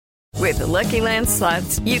With the Lucky Land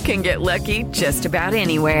Slots, you can get lucky just about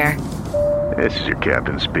anywhere. This is your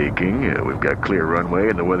captain speaking. We've got clear runway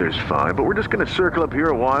and the weather's fine, but we're just going to circle up here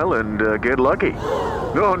a while and get lucky.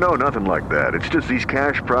 No, nothing like that. It's just these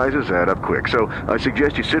cash prizes add up quick. So I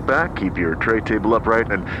suggest you sit back, keep your tray table upright,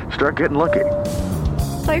 and start getting lucky.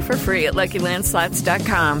 Play for free at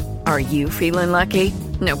LuckyLandSlots.com. Are you feeling lucky?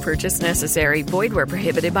 No purchase necessary. Void where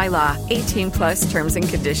prohibited by law. 18+ terms and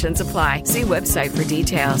conditions apply. See website for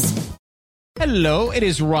details. Hello, it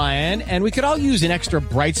is Ryan, and we could all use an extra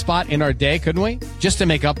bright spot in our day, couldn't we? Just to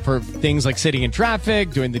make up for things like sitting in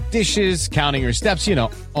traffic, doing the dishes, counting your steps,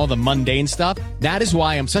 all the mundane stuff. That is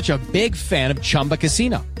why I'm such a big fan of Chumba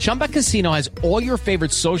Casino. Chumba Casino has all your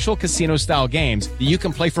favorite social casino-style games that you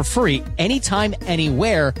can play for free anytime,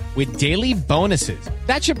 anywhere with daily bonuses.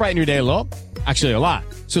 That should brighten your day a little. Actually, a lot.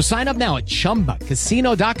 So sign up now at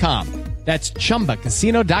ChumbaCasino.com. That's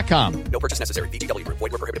ChumbaCasino.com. No purchase necessary. VGW Group.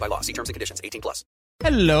 Void where prohibited by law. See terms and conditions. 18+.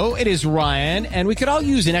 Hello, it is Ryan, and we could all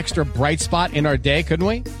use an extra bright spot in our day, couldn't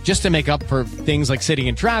we? Just to make up for things like sitting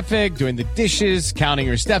in traffic, doing the dishes, counting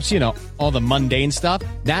your steps, all the mundane stuff.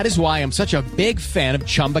 That is why I'm such a big fan of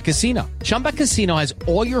Chumba Casino. Chumba Casino has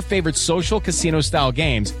all your favorite social casino-style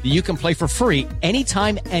games that you can play for free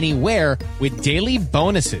anytime, anywhere with daily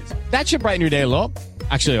bonuses. That should brighten your day a little.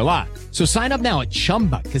 Actually, a lot. So sign up now at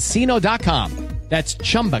ChumbaCasino.com. That's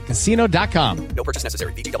ChumbaCasino.com. No purchase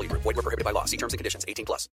necessary. VGW Group. Void where prohibited by law. See terms and conditions.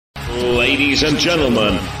 18+. Ladies and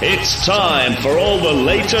gentlemen, it's time for all the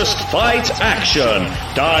latest fight action.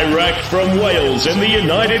 Direct from Wales in the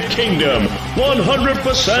United Kingdom.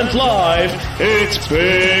 100% live. It's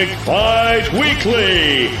Big Fight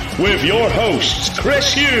Weekly. With your hosts,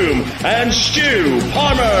 Chris Hume and Stu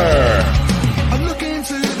Palmer. I look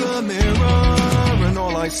into the mirror and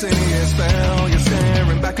all I see is failure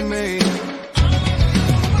staring back at me.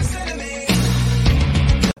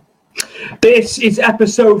 This is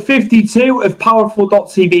episode 52 of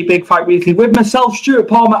Powerful.tv Big Fight Weekly with myself, Stuart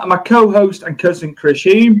Palmer, and my co-host and cousin, Chris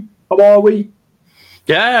Hume. How are we?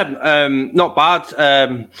 Yeah, not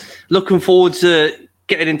bad. Looking forward to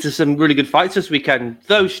getting into some really good fights this weekend.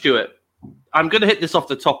 Though, Stuart, I'm going to hit this off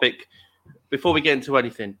the topic before we get into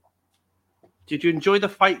anything. Did you enjoy the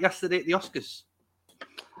fight yesterday at the Oscars?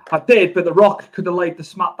 I did, but The Rock could have laid the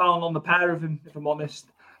smackdown on the pair of them, if I'm honest.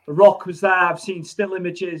 The Rock was there. I've seen still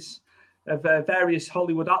images of various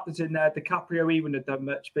Hollywood actors in there. DiCaprio even had done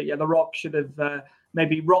much. But yeah, The Rock should have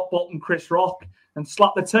maybe rock bottom Chris Rock and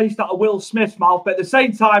slapped the taste out of Will Smith's mouth. But at the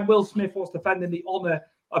same time, Will Smith was defending the honour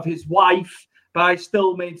of his wife. But I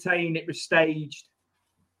still maintain it was staged.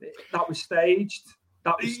 That was staged.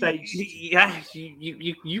 Yeah,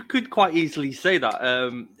 you could quite easily say that.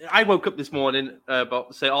 I woke up this morning,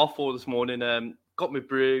 about say 4:30 this morning, got my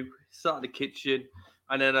brew, sat in the kitchen,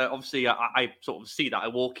 and then obviously I sort of see that. I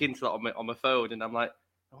walk into that on my phone, and I'm like,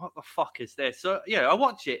 what the fuck is this? So yeah, I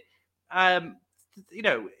watch it.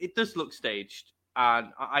 It does look staged, and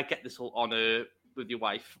I get this whole honour with your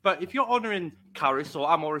wife. But if you're honouring Karis or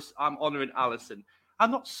I'm honouring Alison, I'm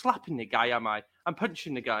not slapping the guy, am I? I'm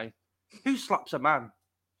punching the guy. Who slaps a man?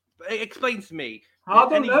 Explain to me. I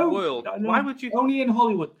don't know. World, why would you? Only in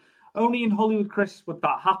Hollywood, Chris, would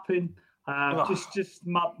that happen? Just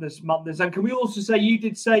madness. And can we also say, you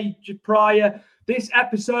did say prior, this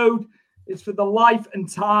episode is for the life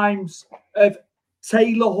and times of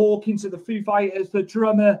Taylor Hawkins of the Foo Fighters, the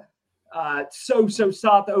drummer. So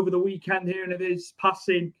sad that over the weekend hearing of his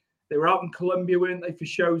passing. They were out in Colombia, weren't they, for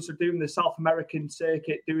shows? They're doing the South American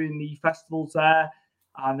circuit, doing the festivals there.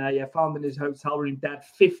 And found in his hotel room dead,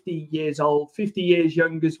 50 years old, 50 years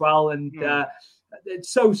young as well. And it's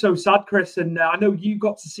so sad, Chris. And I know you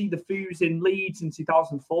got to see the Foos in Leeds in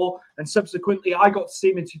 2004. And subsequently, I got to see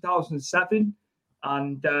them in 2007.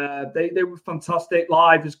 And they were fantastic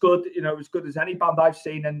live, as good, as good as any band I've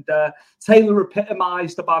seen. And Taylor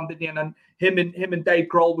epitomised the band in the end. And him and Dave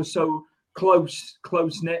Grohl were so close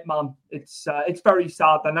knit, man. It's very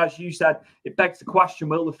sad. And as you said, it begs the question: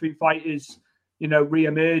 will the Foo Fighters,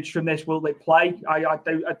 re-emerge from this? Will they play? I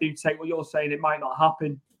do take what you're saying. It might not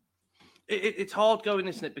happen. It's hard going,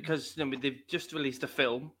 isn't it? Because they've just released a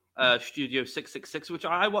film, Studio 666, which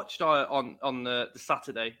I watched on the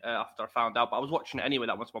Saturday after I found out. But I was watching it anyway.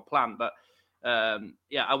 That was my plan. But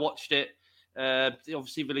I watched it. They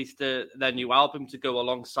obviously released their new album to go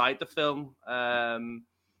alongside the film.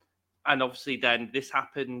 And obviously then this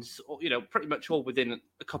happens, pretty much all within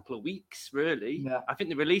a couple of weeks, really. Yeah. I think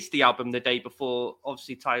they released the album the day before,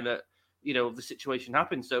 obviously, Tyler, the situation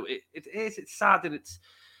happened. So it's sad and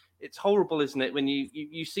it's horrible, isn't it? When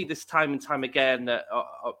you see this time and time again that,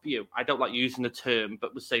 I don't like using the term,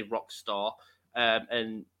 but we'll say rock star.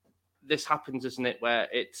 And this happens, isn't it? Where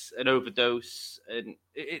it's an overdose, and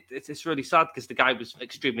it's really sad because the guy was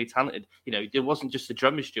extremely talented. You know, it wasn't just the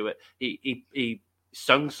drummer, Stuart. He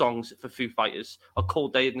sung songs for Foo Fighters. A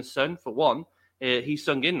Cold Day in the Sun, for one. He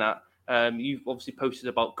sung in that. You've obviously posted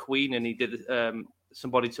about Queen, and he did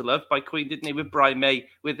Somebody to Love by Queen, didn't he? With Brian May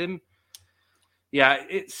with him. Yeah,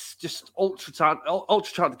 it's just ultra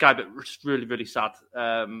talented guy, but just really, really sad.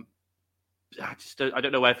 I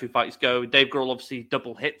don't know where Foo Fighters go. Dave Grohl obviously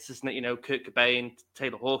double hits, isn't it? You know, Kurt Cobain,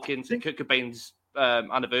 Taylor Hawkins. And Kurt Cobain's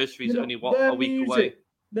anniversary is only a week away.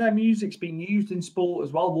 Their music's been used in sport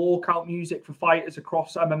as well. Walkout music for fighters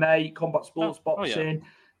across MMA, combat sports, boxing. Yeah.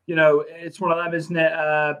 You know, it's one of them, isn't it?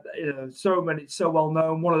 You know, it's so well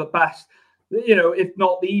known. One of the best, you know, if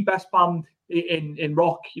not the best band in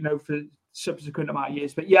rock, you know, for subsequent amount of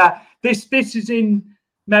years. But yeah, this is in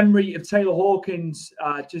memory of Taylor Hawkins,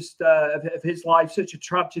 of his life, such a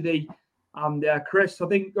tragedy. And Chris, I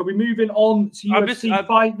think, are we moving on to UFC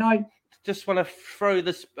Fight Night? Just want to throw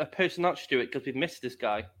this person out, Stuart, because we've missed this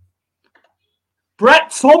guy.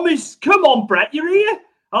 Brett Thomas, come on, Brett, you're here.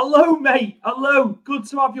 Hello, mate. Hello, good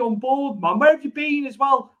to have you on board, man. Where have you been as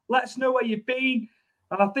well? Let us know where you've been.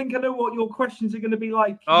 And I think I know what your questions are going to be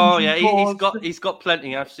like. Oh yeah, he's got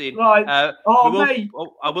plenty. I've seen. Right. Mate.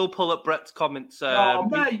 I will pull up Brett's comments.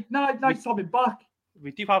 Mate, nice to have him back.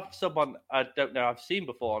 We do have someone I don't know I've seen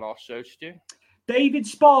before on our show, Stu. David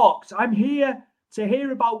Sparks. I'm here to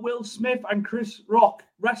hear about Will Smith and Chris Rock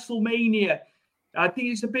WrestleMania. I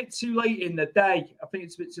think it's a bit too late in the day.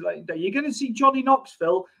 You're going to see Johnny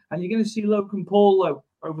Knoxville and you're going to see Logan Paul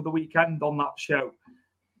over the weekend on that show,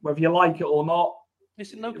 whether you like it or not.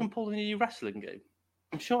 Is it Logan Paul in a new wrestling game?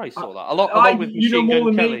 I'm sure I saw that. Along with Machine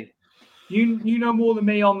Gun Kelly. You know more than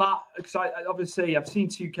me on that, because obviously I've seen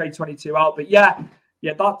 2K22 out. But yeah,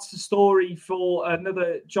 that's the story for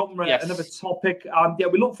another genre, another topic.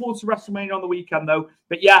 We look forward to WrestleMania on the weekend, though.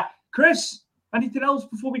 But yeah, Chris, anything else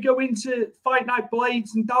before we go into Fight Night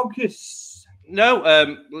Blades and Daukaus?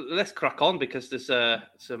 No, let's crack on, because there's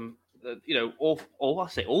some...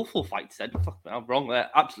 awful fights then. Fuck, I'm wrong there.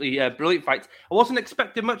 Absolutely brilliant fights. I wasn't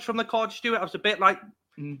expecting much from the card, Stuart. I was a bit like,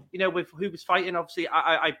 with who was fighting. Obviously,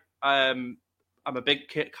 I'm a big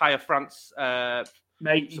Kaya France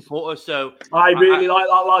supporter, so I really like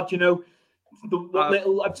that lad. You know,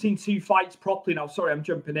 I've seen two fights properly now. Sorry, I'm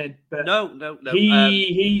jumping in, but no.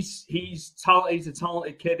 He's talented. He's a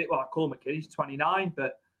talented kid. Well, I call him a kid. He's 29,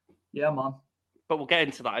 but yeah, man. But we'll get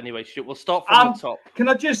into that anyway. We'll start from the top. Can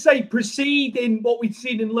I just say, preceding what we'd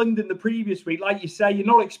seen in London the previous week, like you say, you're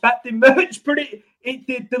not expecting much, but it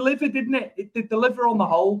did deliver, didn't it? It did deliver on the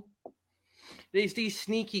whole. There's these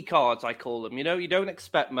sneaky cards, I call them. You know, you don't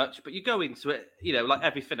expect much, but you go into it, you know, like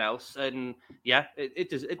everything else. And yeah,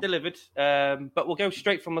 it delivered. But we'll go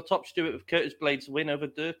straight from the top, Stuart, with Curtis Blades' win over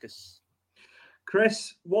Daukaus.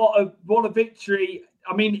 Chris, what a victory.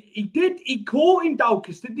 I mean, he caught him,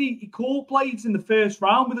 Daukaus, didn't he? He caught Blades in the first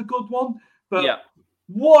round with a good one. But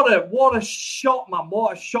what a shot, man.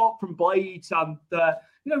 What a shot from Blades. And,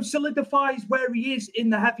 solidifies where he is in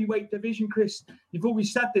the heavyweight division, Chris. You've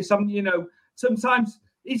always said this. Sometimes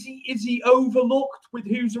is he overlooked with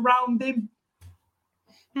who's around him?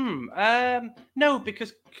 No,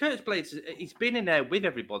 because Curtis Blades, he's been in there with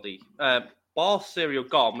everybody. Bar Ciryl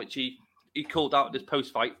Gane, which he called out this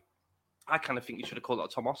post-fight. I kind of think you should have called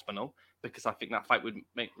out Tom Aspinall, because I think that fight would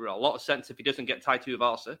make a lot of sense if he doesn't get tied to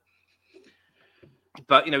Uvasa.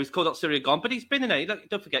 But, he's called out Ciryl Gane, but he's been in there.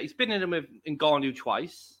 Don't forget, he's been in with Ngannou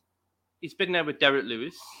twice. He's been there with Derek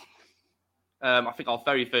Lewis. I think our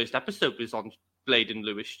very first episode was on Blade and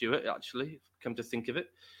Lewis, Stuart, actually, come to think of it.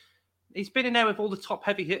 He's been in there with all the top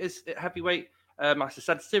heavy hitters at heavyweight. As I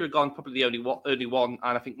said, Ciryl Gane probably the only one.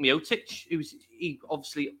 And I think Miocic, he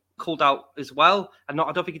obviously called out as well. And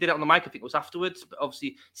I don't think he did it on the mic. I think it was afterwards. But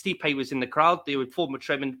obviously, Stipe was in the crowd. They were former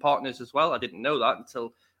training partners as well. I didn't know that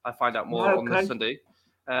until I find out more on this Sunday.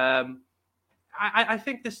 I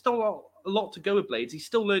think there's still a lot to go with Blades. He's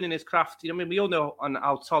still learning his craft. We all know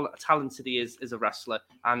how talented he is as a wrestler,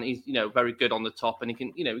 and he's very good on the top, and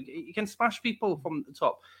he can smash people from the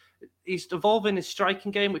top. He's evolving his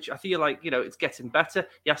striking game, which I feel like it's getting better.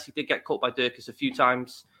 Yes, he did get caught by Daukaus a few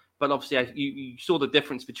times, but obviously you saw the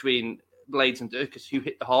difference between Blades and Daukaus, who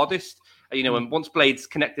hit the hardest. And once Blades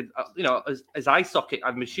connected, his eye socket,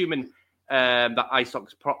 I'm assuming that eye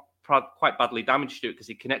socket's quite badly damaged to it, because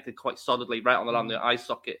he connected quite solidly right on the line of the eye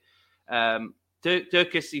socket.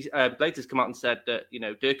 Daukaus, Blades has come out and said that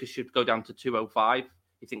Daukaus should go down to 205.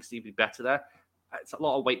 He thinks he'd be better there. It's a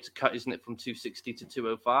lot of weight to cut, isn't it, from 260 to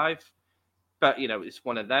 205? But it's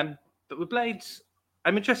one of them. But with Blades,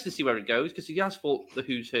 I'm interested to see where it goes, because he has fought the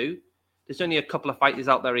who's who. There's only a couple of fighters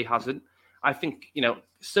out there he hasn't. I think,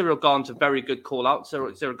 Cyril Gane's a very good call-out.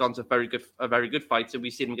 Cyril Gane's a very good fighter.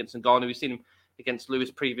 We've seen him against Ngannou. We've seen him against Lewis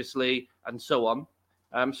previously, and so on.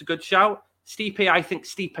 It's a good shout. Stipe, I think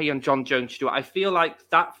Stipe and John Jones do it. I feel like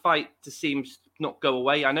that fight just seems to not go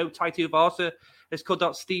away. I know Tai Tuivasa has called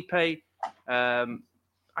out Stipe.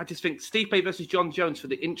 I just think Stipe versus John Jones for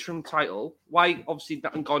the interim title. Why? Obviously,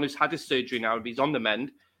 Ngannou's had his surgery now and he's on the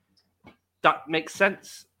mend. That makes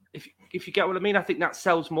sense. If you get what I mean, I think that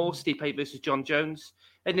sells more, Stipe versus John Jones.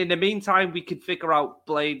 And in the meantime, we could figure out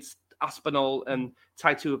Blades, Aspinall, and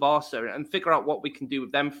Tai Tuivasa and figure out what we can do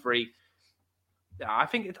with them three. Yeah, I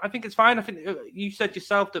think it's fine. I think you said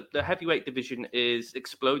yourself that the heavyweight division is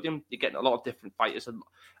exploding. You're getting a lot of different fighters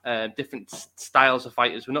and different styles of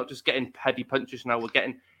fighters. We're not just getting heavy punchers now. We're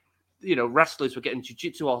getting, wrestlers. We're getting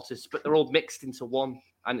jiu-jitsu artists, but they're all mixed into one,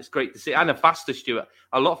 and it's great to see. And they're faster, Stuart.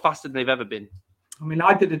 A lot faster than they've ever been. I mean,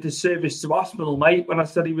 I did a disservice to Aspinall, mate, when I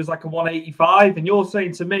said he was like a 185, and you're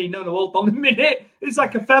saying to me, no, hold on a minute, it's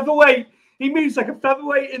like a featherweight. He moves like a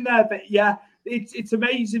featherweight in there, but yeah, it's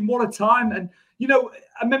amazing. What a time. And,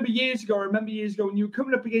 I remember years ago when you were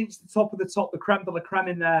coming up against the top of the top, the creme de la creme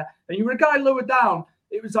in there, and you were a guy lower down,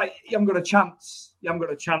 it was like, you haven't got a chance. You haven't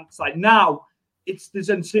got a chance. Like now, there's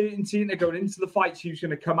uncertainty and going into the fights who's going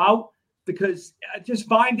to come out, because I just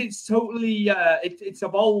find it's totally, it's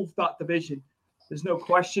evolved, that division. There's no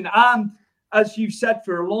question. And as you've said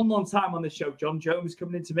for a long, long time on the show, John Jones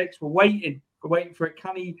coming into mix. We're waiting for it.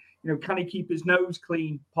 Can he keep his nose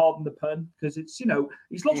clean? Pardon the pun, because it's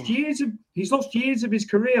he's lost years of his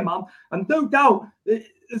career, man. And no doubt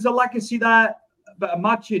there's a legacy there. But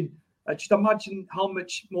imagine how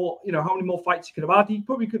much more, how many more fights he could have had. He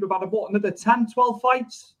probably could have had another 10, 12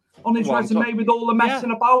 fights on his resume with all the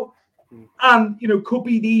messing about. And could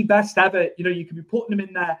be the best ever. You could be putting him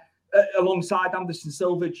in there alongside Anderson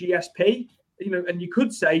Silva, GSP, and you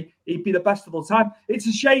could say he'd be the best of all time. It's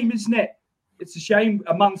a shame, isn't it? It's a shame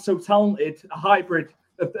a man so talented, a hybrid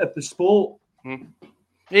of the sport.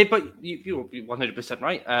 Yeah, but you're 100%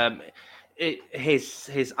 right.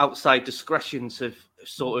 His outside discretions have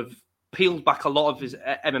sort of peeled back a lot of his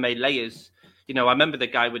MMA layers. I remember the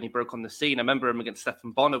guy when he broke on the scene. I remember him against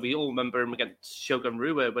Stephan Bonner. We all remember him against Shogun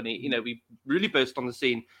Rua when he really burst on the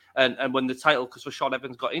scene and won the title because Rashad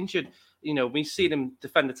Evans got injured. We've seen him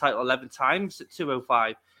defend the title 11 times at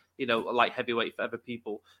 205, light heavyweight for other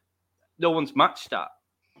people. No one's matched that.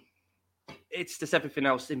 It's just everything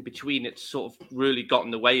else in between. It's sort of really got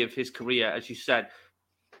in the way of his career, as you said.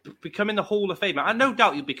 Becoming the Hall of Famer. And no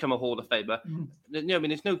doubt you'll become a Hall of Famer.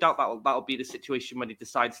 There's no doubt that'll be the situation when he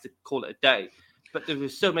decides to call it a day. But there were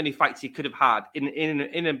so many fights he could have had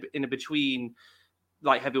in a between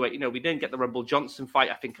light heavyweight. We didn't get the Rumble Johnson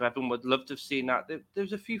fight. I think everyone would love to have seen that.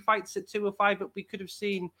 There's a few fights at 205, but we could have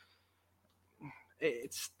seen.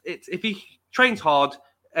 It's if he trains hard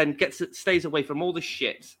and stays away from all the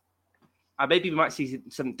shit. Maybe we might see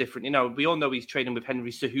something different. We all know he's training with Henry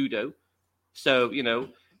Cejudo, so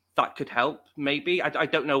that could help. Maybe I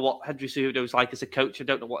don't know what Henry Cejudo is like as a coach. I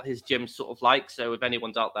don't know what his gym's sort of like. So if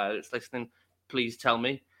anyone's out there that's listening, please tell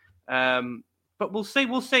me. But we'll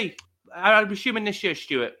see. I'm assuming this year,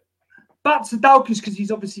 Stuart. Back to Daukaus, because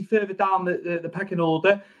he's obviously further down the pecking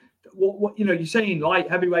order. What you're saying light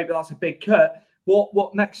heavyweight, but that's a big cut.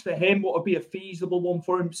 What next for him? What would be a feasible one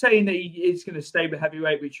for him? Saying that he is going to stay with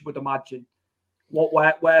heavyweight, which you would imagine.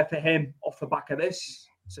 Where for him off the back of this?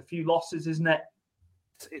 It's a few losses, isn't it?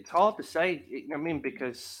 It's hard to say.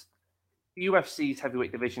 Because UFC's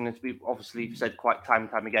heavyweight division, as we've obviously said quite time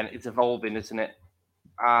and time again, it's evolving, isn't it?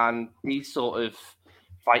 And these sort of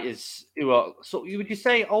fighters who are would you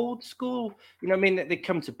say old school? They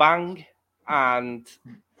come to bang, and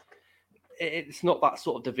it's not that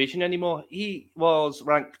sort of division anymore. He was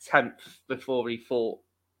ranked 10th before he fought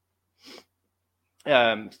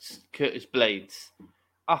Curtis Blades.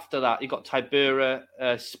 After that, you got Tybura,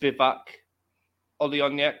 Spivak,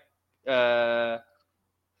 Oleoniuk,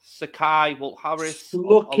 Sakai, Walt Harris.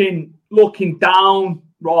 Looking down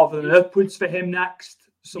rather than upwards for him next.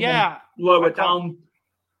 Someone lower down.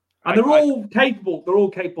 And they're all capable. They're all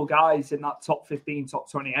capable guys in that top 15, top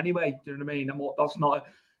 20 anyway. Do you know what I mean? And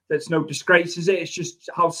that's no disgrace, is it? It's just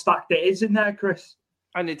how stacked it is in there, Chris.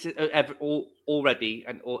 And it's already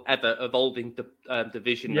and ever evolving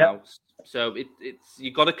division now. So it's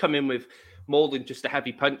you got to come in with more than just a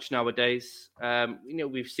heavy punch nowadays.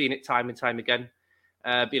 We've seen it time and time again.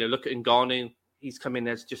 Look at Ngannou. He's come in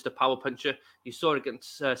as just a power puncher. You saw it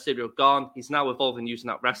against Cyril Gane. He's now evolving using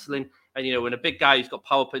that wrestling. And, when a big guy who's got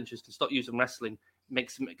power punches can start using wrestling, it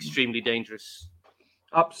makes him extremely dangerous.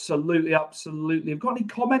 Absolutely. Have you got any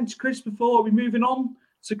comments, Chris, before we moving on?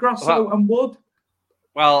 to Grasso and Wood?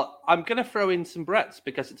 Well, I'm going to throw in some Bretts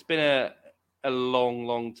because it's been a long,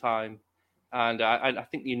 long time. And I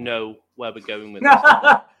think you know where we're going with this.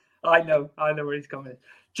 I know where he's coming.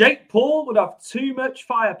 Jake Paul would have too much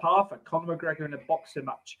firepower for Conor McGregor in a boxing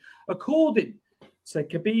match, according to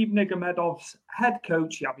Khabib Nurmagomedov's head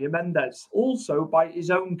coach, Javier Mendez, also by his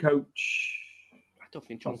own coach. I don't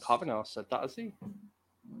think John Kavanagh said that, has he?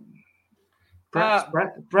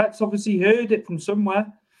 Brett's obviously heard it from somewhere.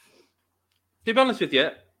 To be honest with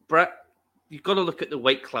you, Brett, you've got to look at the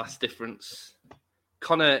weight class difference.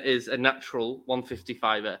 Conor is a natural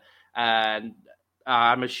 155er, and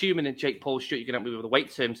I'm assuming in Jake Paul's shoot, you're going to have with the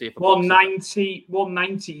weight terms here.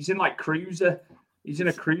 190. He's in like cruiser. He's in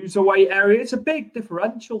a cruiserweight area. It's a big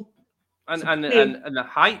differential. And the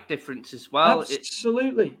height difference as well.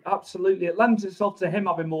 Absolutely. It lends itself to him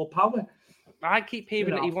having more power. I keep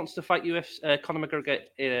hearing that he wants to fight Conor McGregor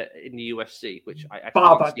in the UFC, which I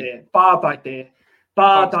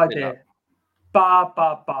Bad idea.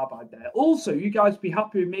 Also, you guys be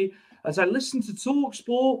happy with me as I listen to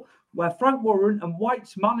TalkSport, where Frank Warren and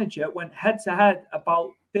White's manager went head-to-head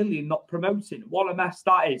about Dillian not promoting. What a mess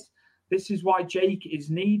that is. This is why Jake is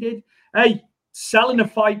needed. Hey, selling a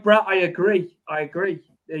fight, Brett, I agree.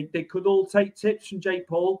 They could all take tips from Jake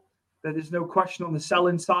Paul. There's no question on the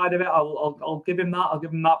selling side of it. I'll give him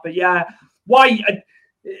that. But yeah, White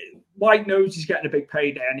knows he's getting a big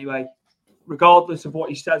payday anyway, regardless of what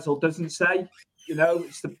he says or doesn't say. You know,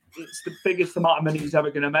 it's the biggest amount of money he's ever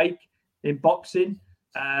going to make in boxing.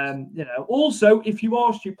 Also, if you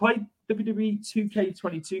asked, you played WWE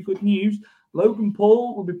 2K22. Good news. Logan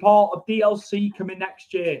Paul will be part of DLC coming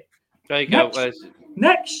next year. There you go.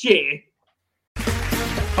 Next year.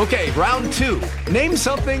 Okay, round 2. Name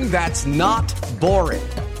something that's not boring.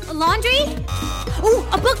 A laundry? Ooh,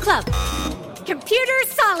 a book club. Computer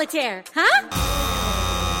solitaire,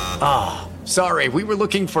 huh? Sorry, we were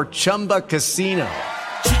looking for Chumba Casino.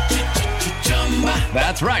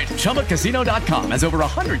 That's right. ChumbaCasino.com has over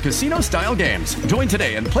 100 casino-style games. Join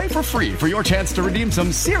today and play for free for your chance to redeem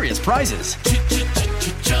some serious prizes.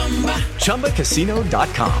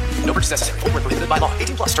 ChumbaCasino.com. No purchase necessary. Void where prohibited by law.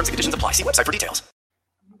 18+ terms and conditions apply. See website for details.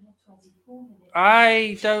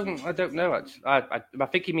 I don't know. I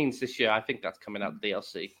think he means this year. I think that's coming out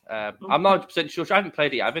DLC. I'm not 100% sure. I haven't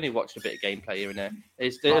played it yet. I've only watched a bit of gameplay here and there.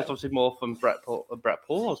 There's obviously more from Brett Paul. I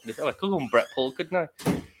could call him Brett Paul, couldn't I?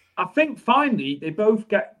 I think finally they both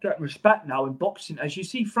get respect now in boxing. As you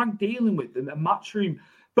see Frank dealing with them at Matchroom,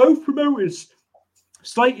 both promoters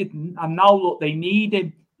slated him, and now look, they need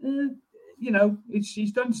him.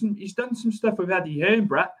 He's done some stuff with Eddie Hearn,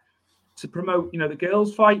 Brett, to promote the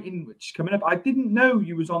girls fighting, which is coming up. I didn't know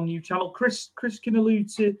you was on new channel. Chris can allude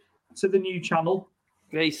to the new channel.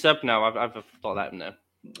 Yeah, he's sub now. I've thought that now.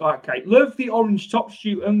 Okay, love the orange top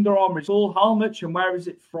shoe Under Armour. It's all how much and where is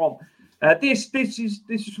it from? This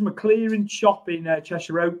is from a clearance shop in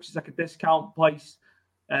Cheshire Oaks. It's like a discount place.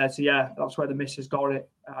 So yeah, that's where the missus got it.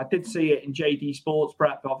 I did see it in JD Sports,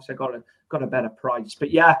 Brett, but obviously I got a better price.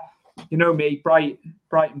 But yeah, you know me, bright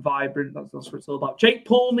and vibrant. That's what it's all about. Jake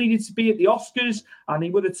Paul needed to be at the Oscars, and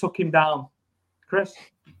he would have took him down. Chris?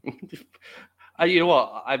 You know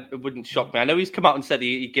what? It wouldn't shock me. I know he's come out and said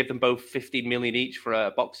he'd give them both $15 million each for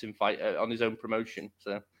a boxing fight on his own promotion.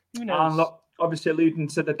 So who knows? And look, obviously alluding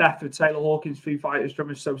to the death of Taylor Hawkins, Foo Fighters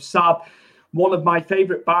drummer, so sad. One of my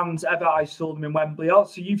favourite bands ever. I saw them in Wembley. So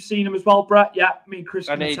you've seen them as well, Brett? Yeah, me and Chris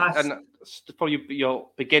can attest. And probably your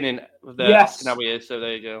beginning of the now here. So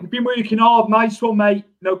there you go. You've been working hard. Nice one, mate.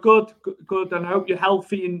 No, good. And I hope you're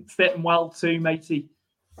healthy and fit and well too, matey.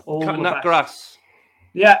 Cutting that grass.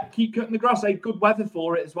 Yeah, keep cutting the grass. Good weather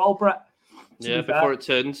for it as well, Brett. Yeah, before it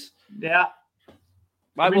turns. Yeah.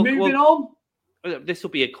 Right, moving on. This will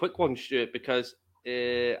be a quick one, Stuart, because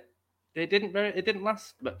it didn't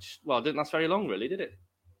last much. Well, it didn't last very long, really, did it?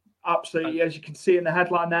 Absolutely. As you can see in the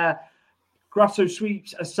headline there, Grasso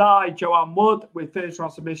sweeps aside Joanne Wood with first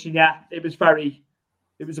round submission. Yeah, it was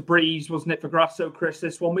a breeze, wasn't it, for Grasso, Chris,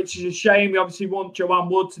 this one, which is a shame. We obviously want Joanne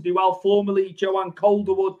Wood to do well. Formerly Joanne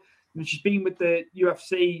Calderwood. And she's been with the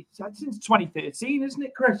UFC since 2013, isn't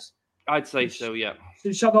it, Chris? I'd say so, yeah.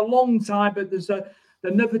 So she's had a long time, but there's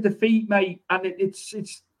another defeat, mate, and it's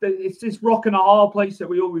this rock and a hard place that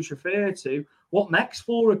we always refer to. What next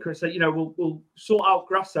for her, Chris? We'll sort out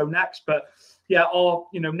Grasso next, but yeah, our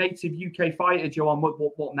native UK fighter Joanne Wood.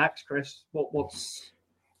 What next, Chris? What's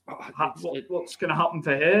going to happen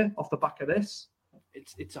for her off the back of this?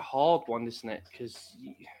 It's a hard one, isn't it? Because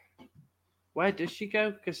where does she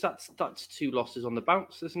go? Because that's 2 losses on the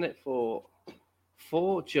bounce, isn't it, for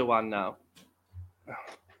Joanne now?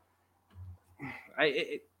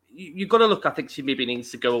 you've got to look. I think she maybe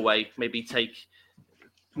needs to go away. Maybe take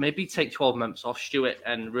 12 months off, Stuart,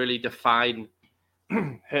 and really define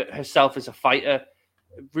herself as a fighter.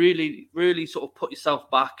 Really, really sort of put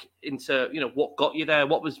yourself back into what got you there.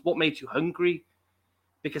 What made you hungry?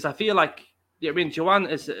 Because I feel like Joanne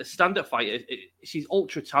is a stand-up fighter. She's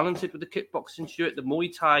ultra talented with the kickboxing, Stuart, the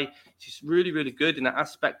Muay Thai. She's really, really good in that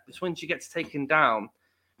aspect. But when she gets taken down,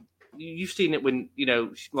 you've seen it when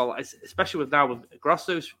especially with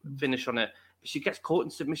Grasso's finish on it. She gets caught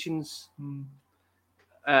in submissions,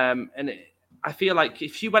 and I feel like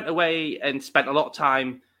if she went away and spent a lot of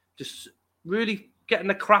time just really getting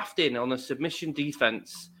the craft in on a submission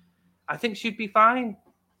defense, I think she'd be fine.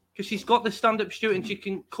 Because she's got the stand-up Stuart, and she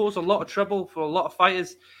can cause a lot of trouble for a lot of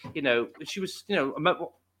fighters. She was, would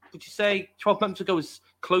you say 12 months ago was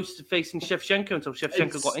close to facing Shevchenko until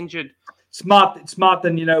Shevchenko got injured. It's mad.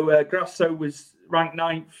 Then, Grasso was ranked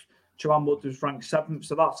 9th, Joanne Wood was ranked 7th.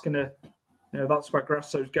 So that's that's where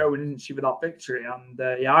Grasso's going, isn't she, with that victory? And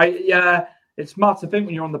it's mad to think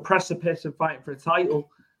when you're on the precipice of fighting for a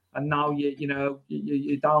title. And now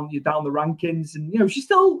you're down the rankings, and it's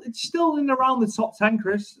still in around the top 10,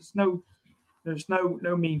 Chris. There's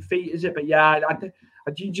no mean feat, is it? But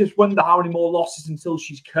I do just wonder how many more losses until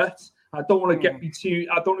she's cut. I don't want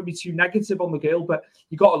to be too negative on the girl, but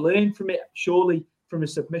you got to learn from it. Surely, from a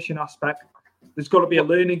submission aspect, there's got to be a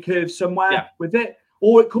learning curve somewhere with it,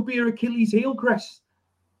 or it could be her Achilles heel, Chris,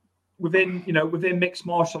 within mixed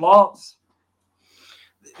martial arts.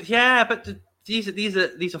 Yeah, but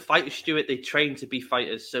These are fighters, Stuart. They train to be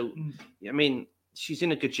fighters. So, I mean, she's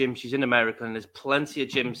in a good gym. She's in America, and there's plenty of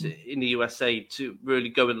gyms in the USA to really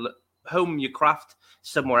go and hone your craft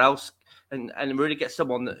somewhere else, and really get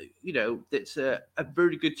someone that that's a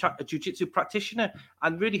very good jiu-jitsu practitioner,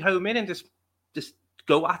 and really home in and just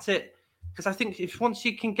go at it. Because I think if once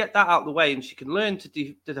you can get that out of the way, and she can learn to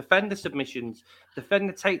defend the submissions, defend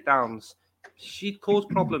the takedowns, she'd cause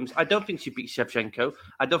problems. I don't think she beat Shevchenko.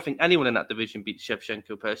 I don't think anyone in that division beats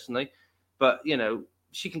Shevchenko personally. But,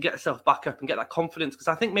 she can get herself back up and get that confidence. Because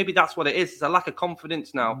I think maybe that's what it is. It's a lack of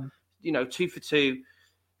confidence now. 2 for 2.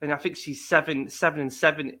 And I think she's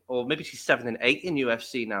 7-7, or maybe she's 7-8 in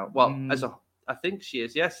UFC now. Well, I think she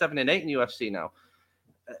is. Yeah, 7-8 in UFC now.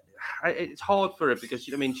 It's hard for her because,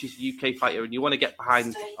 she's a UK fighter, and you want to get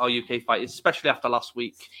behind our UK fighters, especially after last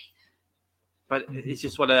week. But it's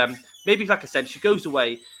just maybe, like I said, she goes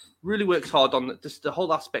away, really works hard on just the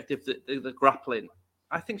whole aspect of the grappling.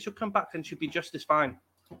 I think she'll come back and she'll be just as fine.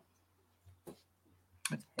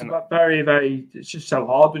 Very, very. It's just so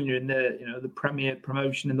hard when you're in the premier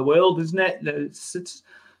promotion in the world, isn't it? It's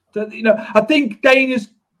I think Dana's,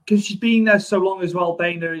 because she's been there so long as well.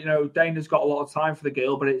 Dana's got a lot of time for the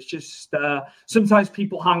girl, but it's just sometimes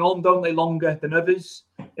people hang on, don't they, longer than others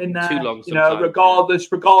in there. Too long,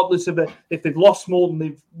 regardless of it, if they've lost more than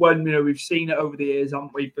they've won. We've seen it over the years,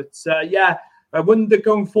 haven't we? But I wonder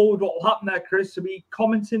going forward what will happen there, Chris. Are we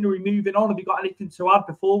commenting? Are we moving on? Have you got anything to add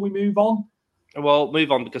before we move on? Well, move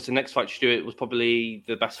on, because the next fight, Stuart, was probably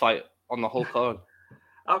the best fight on the whole card.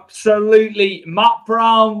 Absolutely. Matt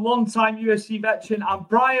Brown, long-time UFC veteran, and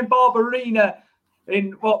Bryan Barberena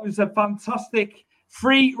in what was a fantastic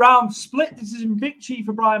 3-round split decision victory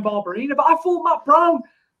for Bryan Barberena. But I thought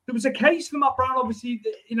there was a case for Matt Brown, obviously,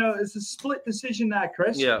 it's a split decision there,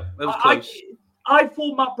 Chris. Yeah, it was close. I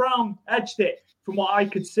thought Matt Brown edged it from what I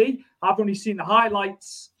could see. I've only seen the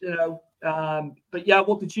highlights, but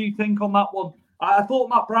what did you think on that one? I thought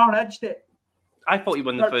Matt Brown edged it. I thought he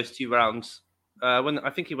won the first 2 rounds. I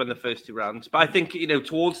think he won the first 2 rounds, but I think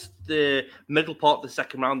towards the middle part of the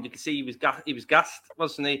second round, you can see he was gassed,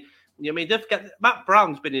 wasn't he? Don't forget, Matt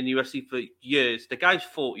Brown's been in the UFC for years. The guy's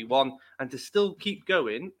 41, and to still keep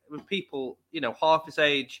going with people half his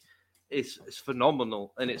age is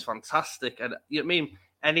phenomenal, and it's fantastic. And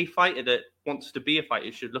any fighter that wants to be a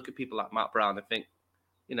fighter should look at people like Matt Brown and think,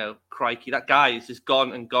 crikey, that guy is just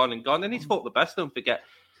gone and gone and gone, and he's fought the best. Don't forget.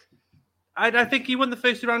 I think he won the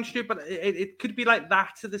first 2 rounds, but it could be like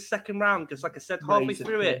that to the second round, because, like I said, halfway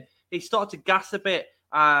through it, he started to gas a bit,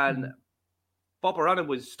 and Barberena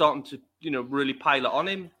was starting to, really pile it on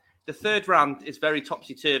him. The third round is very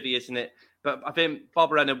topsy-turvy, isn't it? But I think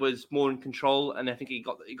Barberena was more in control, and I think he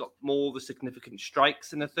got more of the significant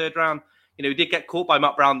strikes in the third round. He did get caught by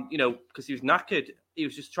Matt Brown, because he was knackered. He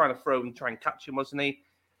was just trying to throw and try and catch him, wasn't he?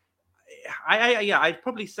 I'd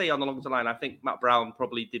probably say along the line, I think Matt Brown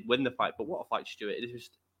probably did win the fight, but what a fight, Stuart.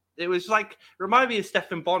 It was like, remind me of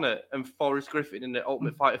Stephan Bonner and Forrest Griffin in the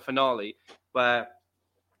Ultimate Fighter finale, where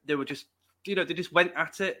they were just, they just went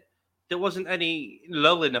at it. There wasn't any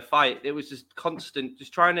lull in the fight. It was just constant,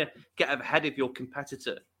 just trying to get ahead of your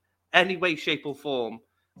competitor, any way, shape or form,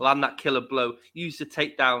 land that killer blow, use the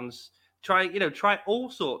takedowns, try all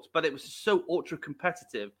sorts. But it was so ultra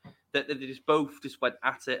competitive that they both went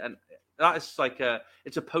at it, and that is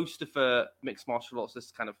it's a poster for mixed martial arts.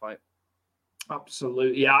 This kind of fight.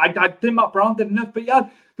 Absolutely, yeah. I think Matt Brown did enough, but yeah,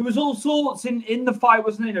 there was all sorts in the fight,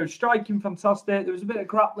 wasn't it? Striking fantastic. There was a bit of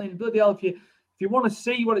grappling. Bloody hell, if you want to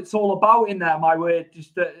see what it's all about in there, my word,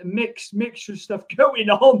 just a mixture of stuff going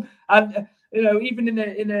on, and even in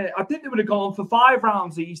a, I think they would have gone on for 5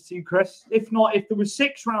 rounds these two, Chris. If there was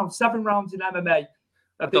 6 rounds, 7 rounds in MMA.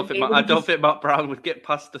 I don't think Matt Brown would get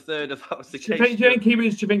past the third if that was the case. Do you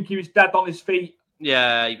think he was dead on his feet?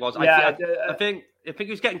 Yeah, he was. Yeah, I think he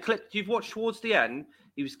was getting clipped. You've watched towards the end.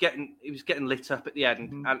 He was getting lit up at the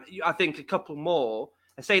end, and I think a couple more.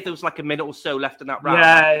 I say if there was like a minute or so left in that round.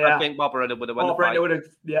 I think Barberena would have won the fight.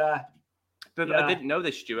 But I didn't know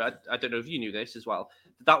this, Stuart. I don't know if you knew this as well.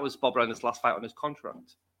 That was Barberena's last fight on his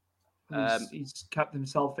contract. He's kept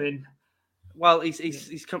himself in. Well, he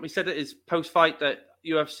said at his post-fight that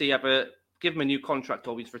UFC ever give him a new contract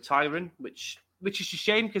or he's retiring, which is a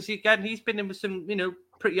shame because he's been in with some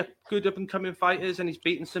pretty good up and coming fighters and he's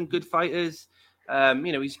beaten some good fighters.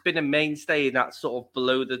 He's been a mainstay in that sort of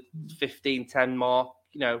below the 15-10 mark.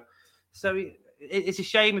 So it's a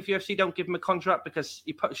shame if UFC don't give him a contract because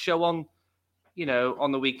he put a show on,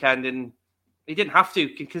 on the weekend and he didn't have to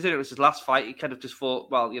consider it was his last fight. He kind of just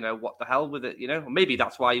thought, well, what the hell with it, Maybe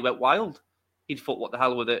that's why he went wild. He'd thought, what the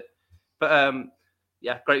hell with it. But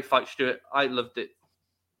great fight, Stuart. I loved it.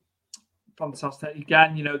 Fantastic.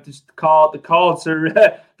 Again, just the cards are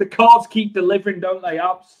the cards keep delivering, don't they?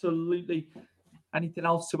 Absolutely. Anything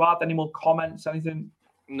else to add? Any more comments? Anything?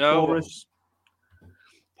 No. For us?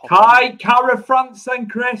 Kai Kara France then,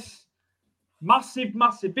 Chris. Massive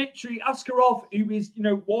victory. Askarov, who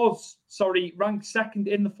was ranked second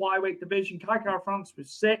in the flyweight division. Kai Kara France was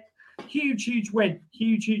sick. Huge win.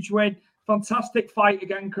 Huge win. Fantastic fight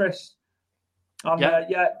again, Chris.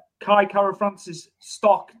 And Kai Kara France's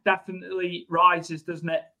stock definitely rises, doesn't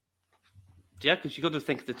it? Yeah, because you got to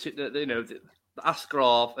think the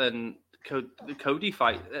Askarov and the Cody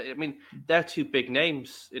fight. I mean, they're two big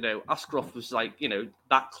names. Askarov was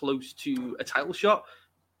that close to a title shot.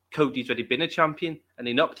 Cody's already been a champion, and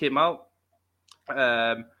he knocked him out.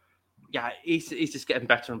 He's just getting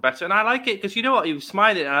better and better, and I like it because you know what, he was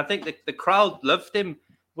smiling, and I think the crowd loved him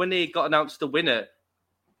when he got announced the winner.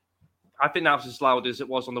 I think that was as loud as it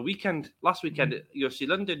was on the last weekend at UFC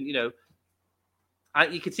London.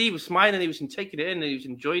 And you could see he was smiling, he was taking it in, and he was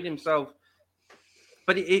enjoying himself.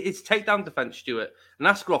 But it's takedown defense, Stuart. And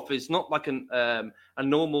Askarov is not like a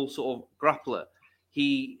normal sort of grappler.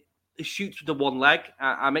 He shoots with the one leg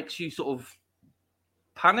and makes you sort of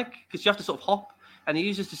panic because you have to sort of hop. And he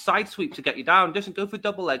uses the side sweep to get you down. Doesn't go for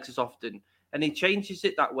double legs as often. And he changes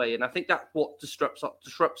it that way. And I think that's what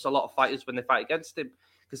disrupts a lot of fighters when they fight against him.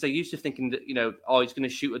 Because they're used to thinking that, he's going to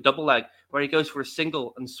shoot a double leg, where he goes for a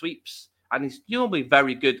single and sweeps. And he's normally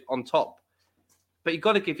very good on top. But you've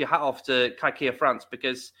got to give your hat off to Kai Kara France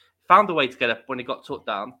because he found a way to get up when he got took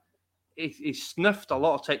down. He snuffed a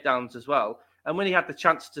lot of takedowns as well. And when he had the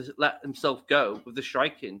chance to let himself go with the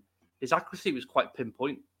striking, his accuracy was quite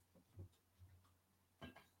pinpoint.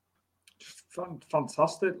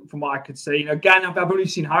 Fantastic from what I could see. Again, I've only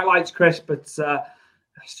seen highlights, Chris, but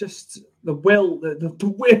it's just the will,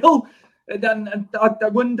 the will. And I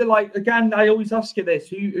wonder, again, I always ask you this: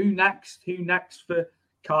 who next? Who next for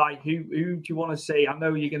Kai? Who do you want to see? I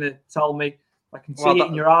know you're going to tell me. I can see it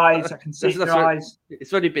in your eyes. I can see it in your eyes.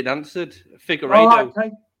 It's already been answered.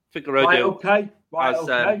 Figueiredo. Figueiredo. Right,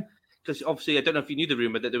 okay. Because obviously, I don't know if you knew the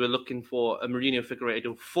rumor that they were looking for a Mourinho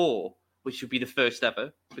Figueiredo 4, which would be the first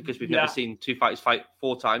ever, because we've never seen two fighters fight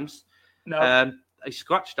 4 times. No. He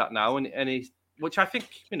scratched that now, and he's, which I think,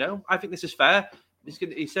 I think this is fair.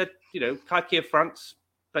 He said, Kai Kara France,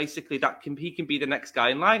 basically he can be the next guy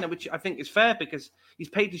in line, which I think is fair because he's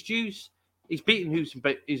paid his dues. He's beaten who's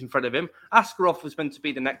in front of him. Askarov was meant to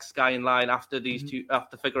be the next guy in line after these two,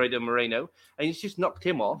 after Figueiredo and Moreno, and he's just knocked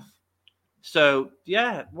him off. So,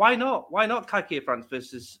 yeah, why not? Why not Kai Kara France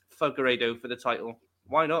versus Figueiredo for the title?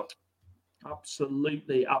 Why not?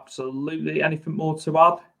 Absolutely. Anything more to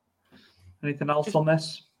add? Anything else on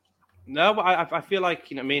this? No, but I feel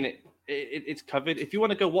like, it's covered. If you want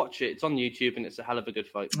to go watch it, it's on YouTube, and it's a hell of a good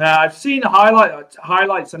fight. I've seen the highlights.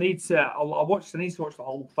 I need to watch the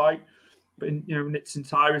whole fight, but in its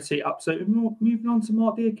entirety. Absolutely. Moving on to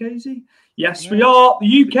Mark Diakiese. Yes, we are.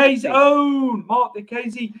 The UK's own Mark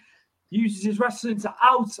Diakiese uses his wrestling to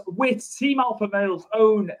outwit Team Alpha Male's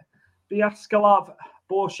own Vyacheslav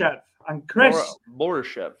Borishev and Chris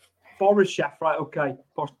Borishev. Right? Okay.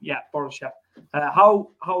 Borishev.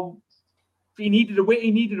 How he needed a win.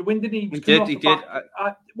 He needed a win, didn't he? He did.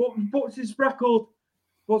 What's his record?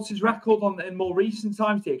 What's his record in more recent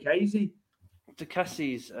times, Dick Casey?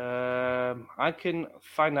 Ducassi's. I can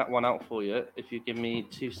find that one out for you if you give me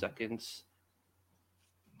 2 seconds.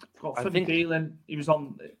 Got a funny feeling he was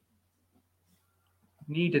on.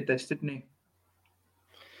 Needed this, didn't he?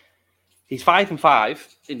 He's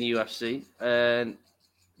 5-5 in the UFC, and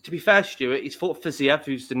to be fair, Stuart, he's fought Fiziev,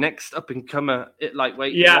 who's the next up and comer at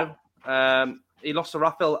lightweight. Yeah. He lost to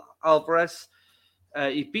Rafael Alvarez.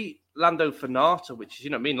 He beat Lando Fernata, which is,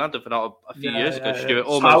 Lando Fernata a few years ago, Stuart.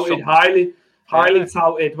 Almost touted, highly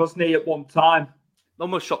touted, wasn't he, at one time?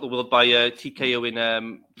 Almost shot the world by TKO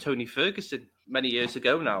in Tony Ferguson many years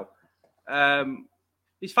ago now.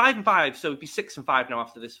 He's 5-5, so he'd be 6-5 now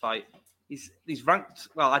after this fight. He's ranked.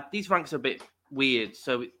 Well, these ranks are a bit weird.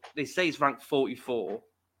 So they say he's ranked 44,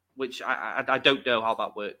 which I don't know how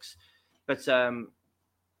that works. But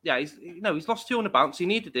he's lost 200 bounce. He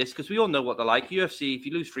needed this because we all know what they're like. UFC, if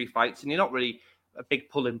you lose 3 fights and you're not really a big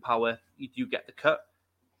pulling power, you do get the cut.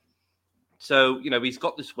 So he's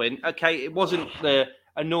got this win. Okay, it wasn't a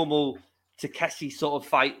normal Takeshi sort of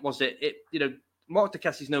fight, was it? Mark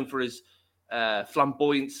Takeshi's known for his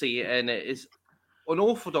flamboyancy and his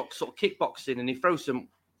unorthodox sort of kickboxing, and he throws some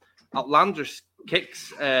outlandish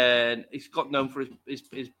kicks, and he's got known for his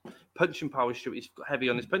punching power. He's heavy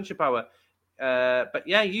on his punching power, but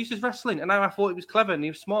yeah, he uses wrestling, and I thought he was clever and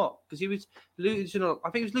he was smart because he was losing. I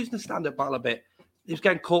think he was losing the stand-up battle a bit. He was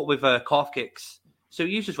getting caught with calf kicks, so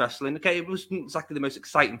he uses wrestling. Okay, it wasn't exactly the most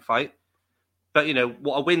exciting fight, but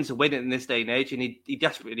what a win's a win in this day and age, and he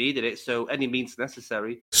desperately needed it, so any means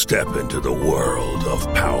necessary. Step into the world of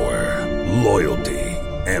power, loyalty,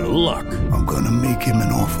 and luck. I'm gonna make him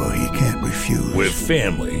an offer he can't refuse. With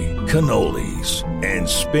family, cannolis, and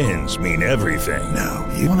spins mean everything. Now,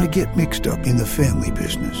 you wanna get mixed up in the family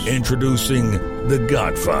business. Introducing The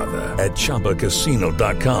Godfather at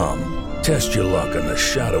ChumbaCasino.com. Test your luck in the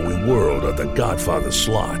shadowy world of The Godfather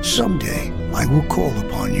slot. Someday, I will call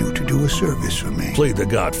upon you to do a service for me. Play The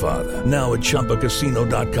Godfather, now at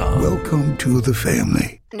ChumbaCasino.com. Welcome to the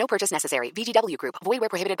family. No purchase necessary. VGW Group. Void where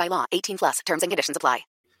prohibited by law. 18+. Terms and conditions apply.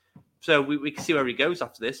 So we can see where he goes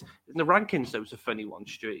after this. In the rankings, though, was a funny one,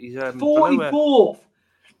 Stuart. He's 44th.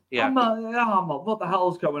 Yeah. What the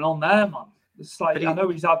hell's going on there, man? It's like I know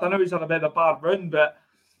he's had a bit of a bad run, but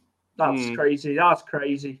that's crazy. That's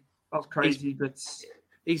crazy. But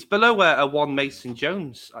he's below a one Mason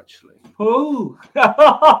Jones, actually. Oh,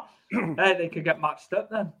 they could get matched up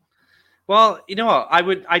then. Well, you know what?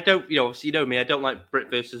 I don't, obviously, you know me, I don't like Brit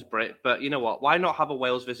versus Brit, but you know what? Why not have a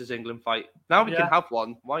Wales versus England fight? Now we can have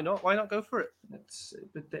one. Why not? Why not go for it?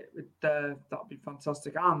 That'd be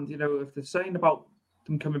fantastic. And, if they're saying about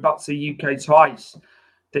them coming back to the UK twice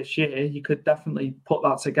this year, you could definitely put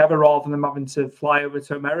that together rather than them having to fly over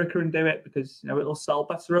to America and do it because, it'll sell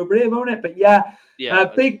better over here, won't it? But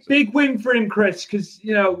big win for him, Chris, because,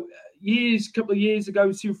 couple of years ago,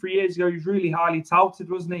 2-3 years ago, he was really highly touted,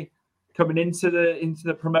 wasn't he? Coming into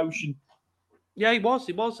the promotion. Yeah, he was.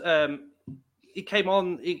 He came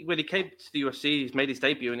on when he came to the UFC. He's made his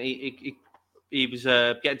debut, and he was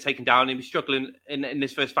getting taken down. He was struggling in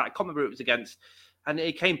this first fight. I can't remember who it was against, and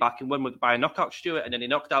he came back and won by a knockout, Stuart. And then he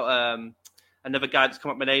knocked out another guy that's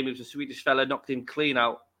come up with my name. He was a Swedish fella, knocked him clean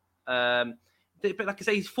out. But like I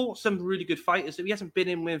say, he's fought some really good fighters. So he hasn't been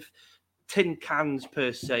in with tin cans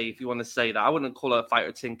per se, if you want to say that. I wouldn't call a fighter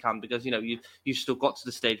a tin can because you've still got to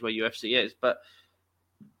the stage where UFC is, but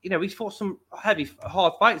he's fought some heavy,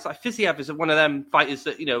 hard fights. Like Fiziev is one of them fighters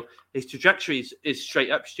that his trajectory is straight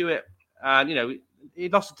up, Stuart, and he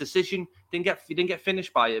lost a decision, didn't get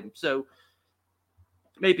finished by him. So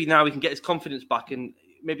maybe now he can get his confidence back and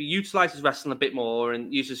maybe utilize his wrestling a bit more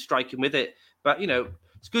and use his striking with it. But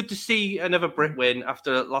it's good to see another Brit win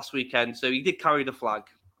after last weekend. So he did carry the flag.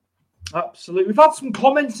 Absolutely. We've had some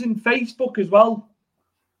comments in Facebook as well.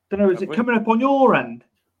 Don't know, is it coming up on your end?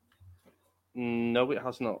 No, it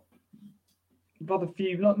has not. We've had a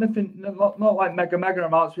few, not like mega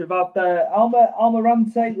amounts. We've had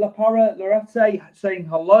Almirante, La Parra, Lorette saying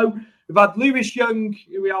hello. We've had Lewis Young,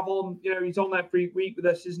 who we have on, he's on every week with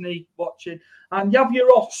us, isn't he, watching. And Javier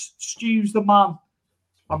Ross, Stu's the man.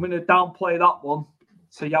 I'm going to downplay that one.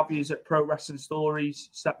 So Javier's at Pro Wrestling Stories,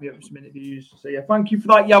 set me up with some interviews. So yeah, thank you for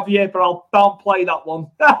that, Javier, but I'll downplay that one.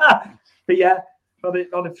 But yeah,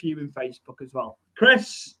 on a few in Facebook as well.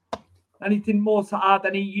 Chris, anything more to add?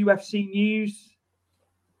 Any UFC news?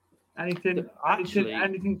 Anything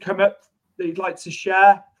come up that you'd like to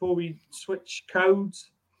share before we switch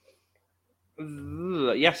codes?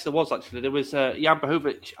 Yes, there was actually. There was Jan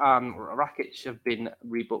Blachowicz and Rakic have been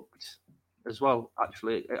rebooked. as well.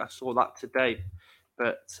 Actually, I saw that today,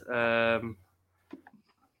 but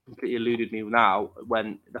completely eluded me now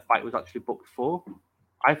when the fight was actually booked for.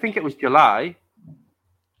 I think it was July.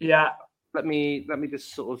 Yeah. Let me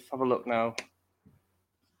just sort of have a look now.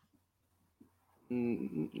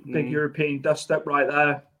 Big European dust-up right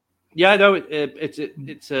there. Yeah, no,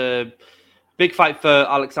 it's a big fight for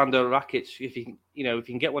Alexander Rakic. If he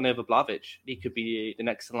can get one over Blachowicz, he could be the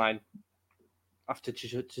next in line after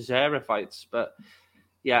Chisora fights. But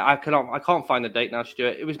yeah, I can't find the date now,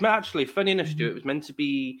 Stuart. It was actually funny enough, Stuart. It was meant to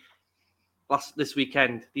be this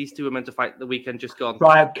weekend. These two were meant to fight the weekend just gone.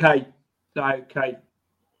 Right. Okay.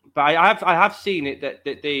 But I have seen it that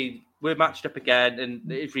they were matched up again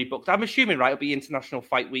and it's rebooked. I'm assuming it'll be International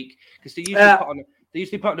Fight Week because they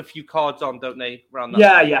usually put on a few cards on, don't they? Around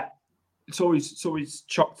that. Yeah. It's always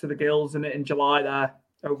chocked to the gills in July there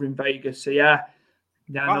over in Vegas. So yeah,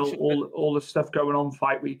 all the stuff going on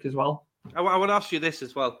Fight Week as well. I want to ask you this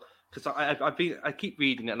as well because I keep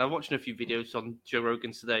reading it and I'm watching a few videos on Joe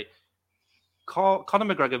Rogan's today. Conor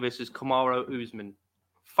McGregor versus Kamaru Usman.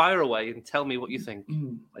 Fire away and tell me what you think.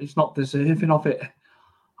 He's not deserving of it.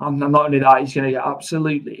 And not only that, he's going to get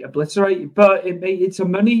absolutely obliterated. But it's a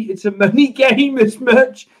money game as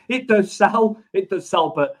much. It does sell,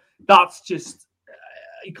 but that's just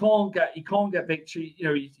he can't get victory. You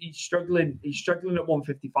know, he's struggling. He's struggling at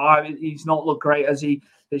 155. He's not looked great as his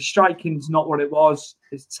striking's not what it was.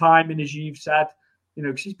 His timing, as you've said, you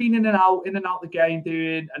know, because he's been in and out the game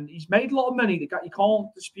and he's made a lot of money. You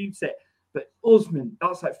can't dispute it. But Usman,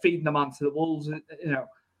 that's like feeding the man to the wolves. You know,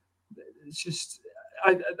 it's just.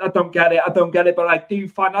 I don't get it, but I do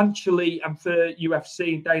financially and for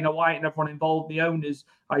UFC and Dana White and everyone involved, the owners,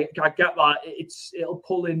 I get that. It'll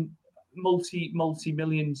pull in multi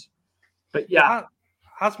millions. But yeah.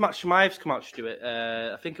 Has Matt Chimaev's come out, Stuart?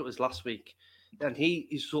 I think it was last week. And he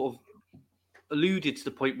sort of alluded to the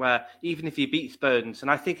point where even if he beats Burns, and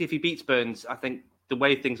I think if he beats Burns, I think the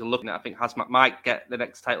way things are looking at, I think Hazmat might get the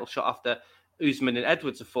next title shot after Usman and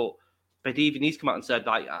Edwards have fought. But even he's come out and said,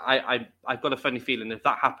 I've got a funny feeling if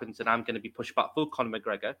that happens, then I'm going to be pushed back for Conor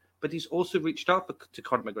McGregor. But he's also reached out to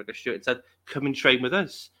Conor McGregor, Stuart, and said, come and train with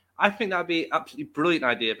us. I think that would be an absolutely brilliant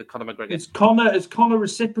idea for Conor McGregor. Has Conor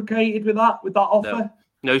reciprocated with that offer?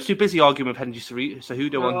 No, he's too busy arguing with Henry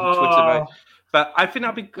Cejudo on Twitter, right? But I think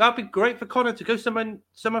that'd be great for Conor to go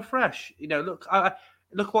somewhere fresh. You know, look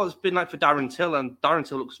what it's been like for Darren Till, and Darren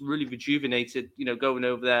Till looks really rejuvenated, you know, going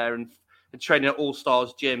over there and training at All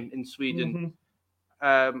Stars Gym in Sweden.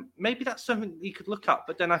 Maybe that's something he could look at.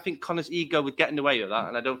 But then I think Conor's ego would get in the way of that,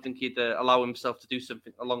 and I don't think he'd allow himself to do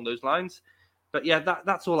something along those lines. But yeah,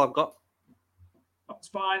 that's all I've got. That's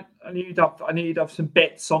fine. I need to have some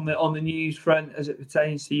bits on the news front as it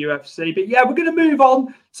pertains to UFC. But yeah, we're going to move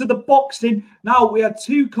on to the boxing. Now, we had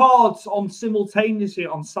two cards on simultaneously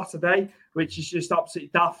on Saturday, which is just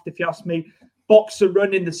absolutely daft, if you ask me. Boxer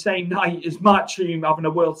running the same night as Matchroom having a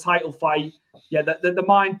world title fight. Yeah, the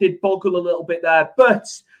mind did boggle a little bit there. But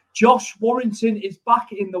Josh Warrington is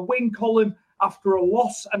back in the win column after a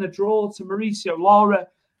loss and a draw to Mauricio Lara.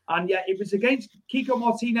 And yeah, it was against Kiko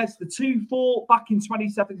Martinez, the 2-4 back in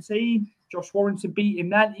 2017. Josh Warrington beat him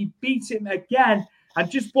then. He beat him again. And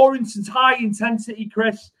just Warrington's high intensity,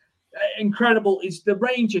 Chris, incredible. Is the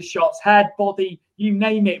range of shots, head, body, you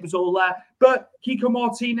name it, it was all there. But Kiko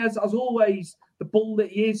Martinez, as always, the bull that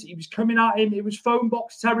he is, he was coming at him. It was phone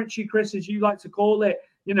box territory, Chris, as you like to call it.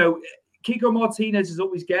 You know, Kiko Martinez is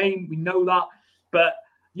always game. We know that. But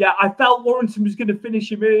yeah, I felt Warrington was going to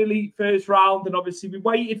finish him early, first round. And obviously we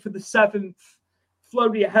waited for the seventh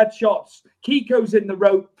flurry of headshots. Kiko's in the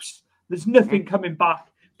ropes. There's nothing coming back.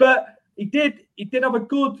 But he did have a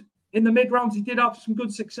good, in the mid-rounds, he did have some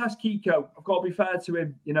good success, Kiko. I've got to be fair to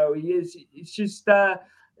him. You know, it's just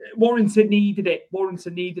Warrington needed it.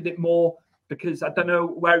 Warrington needed it more because I don't know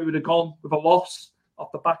where he would have gone with a loss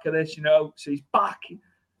off the back of this, you know. So he's back.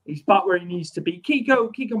 He's back where he needs to be.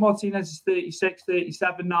 Kiko Martinez is 36,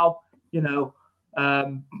 37 now, you know,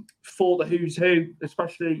 for the who's who,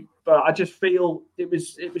 especially. But I just feel it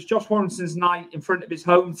was Josh Warrington's night in front of his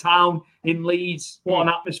hometown in Leeds. What an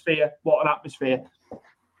atmosphere. What an atmosphere.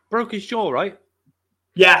 Broke his jaw, right?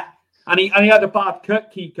 Yeah. And he had a bad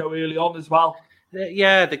cut, Kiko, early on as well.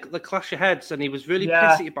 Yeah, the clash of heads, and he was really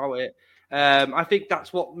pissy about it. I think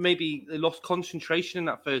that's what maybe they lost concentration in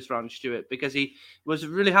that first round, Stuart, because he was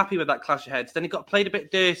really happy with that clash of heads. Then he got played a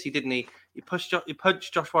bit dirty, didn't he? He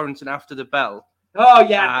punched Josh Warrington after the bell. Oh,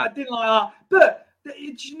 yeah, I didn't like that. But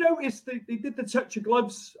did you notice they did the touch of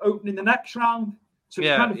gloves opening the next round? So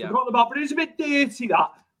it's kind of forgotten about, but it was a bit dirty,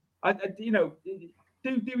 that. You know,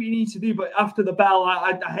 do what you need to do, but after the bell,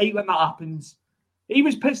 I hate when that happens. He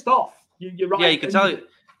was pissed off. You're right. Yeah, you can tell it.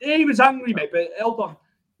 He was angry, mate. But hold on,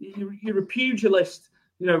 you're a pugilist.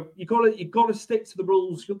 You know, you got to stick to the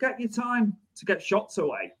rules. You'll get your time to get shots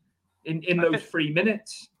away in those 3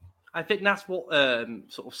 minutes. I think that's what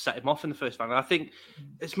sort of set him off in the first round. I think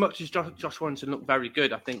as much as Josh Warrington looked very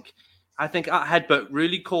good, I think that headbutt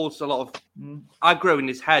really caused a lot of aggro in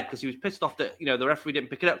his head because he was pissed off that, the referee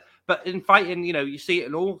didn't pick it up. But in fighting, you see it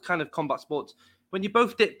in all kind of combat sports. When you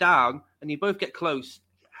both dip down and you both get close,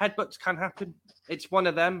 headbutts can happen. It's one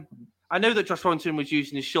of them. I know that Josh Warrington was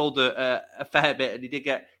using his shoulder a fair bit and he did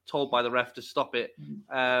get told by the ref to stop it.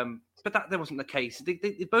 But that wasn't the case.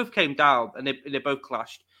 They both came down and they both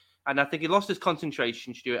clashed. And I think he lost his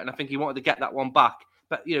concentration, Stuart, and I think he wanted to get that one back.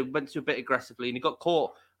 But, went to a bit aggressively and he got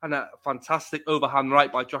caught on a fantastic overhand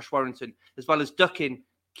right by Josh Warrington, as well as ducking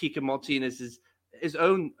Kiko Martinez's his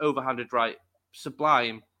own overhanded right.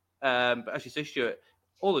 Sublime. But as you say, Stuart,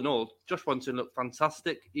 all in all, Josh Warrington looked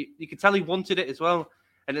fantastic. You could tell he wanted it as well.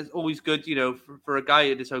 And it's always good, for a guy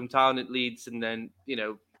in his hometown at Leeds and then,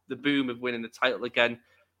 the boom of winning the title again.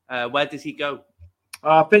 Where does he go?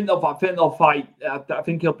 I think they'll fight. I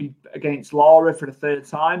think he'll be against Lara for the third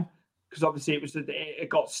time because obviously it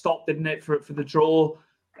got stopped, didn't it, for the draw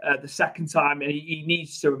the second time, and he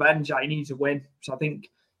needs to revenge that. He needs a win. So I think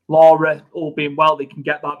Lara, all being well, they can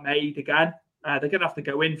get that made again. They're going to have to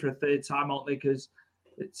go in for a third time, aren't they? Because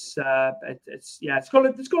there's got to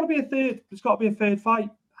be a third. There's got to be a third fight.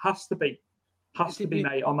 Has to be,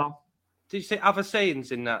 mate. On that. Did you say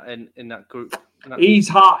Avasayan's in that group? He's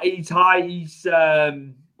high. He's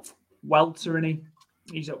welter, isn't he?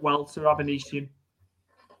 He's at welter, Avanesian.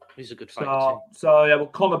 He's a good fighter. So yeah, well,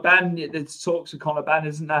 Conor Benn. There's talks of Conor Benn,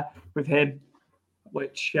 isn't there, with him?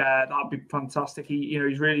 Which that'd be fantastic.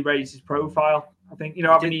 He's really raised his profile. I think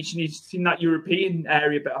Avanesian. He's in that European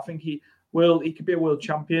area, but I think he could be a world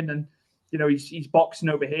champion, and he's boxing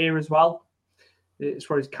over here as well. It's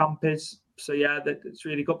where his camp is. So yeah, that's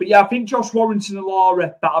really good. But yeah, I think Josh Warrington and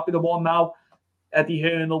Lara, that'll be the one now. Eddie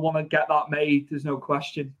Hearn will want to get that made. There's no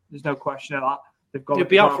question. There's no question of that. They've got to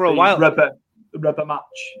be out for a while. Rubber match,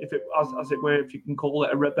 if it as it were, if you can call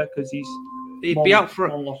it a rubber, because he'd be out for.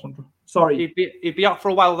 Sorry, he'd be out for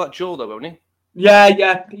a while with that jaw, though, won't he?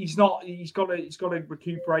 Yeah. He's not. He's got to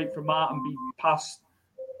recuperate from that and be passed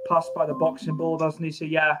by the boxing board, hasn't he? So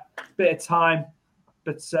yeah, bit of time.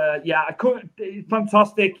 But I couldn't.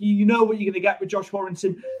 Fantastic. You know what you're going to get with Josh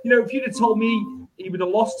Warrington. If you'd have told me he would have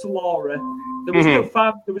lost to Lara, there was no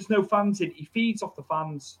fan. There was no fans in. He feeds off the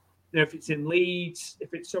fans. If it's in Leeds,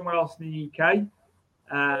 if it's somewhere else in the UK,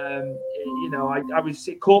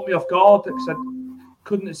 it caught me off guard because I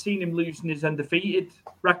couldn't have seen him losing his undefeated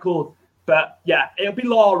record. But yeah, it'll be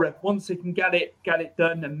Lara once they can get it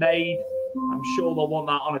done and made. I'm sure they'll want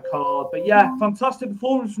that on a card. But yeah, fantastic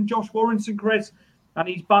performance from Josh Warrington, Chris. And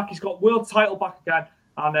he's back. He's got world title back again.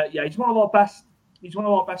 And he's one of our best. He's one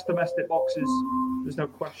of our best domestic boxers. There's no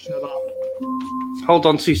question of that. Hold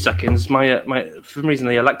on 2 seconds. My for some reason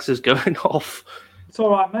the Alexa's going off. It's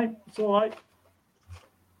all right, mate. It's all right.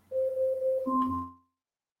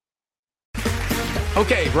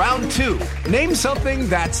 Okay, round 2. Name something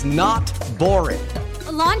that's not boring.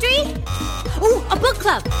 A laundry? Ooh, a book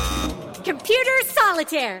club. Computer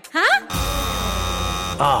solitaire, huh?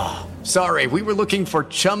 Ah. Sorry, we were looking for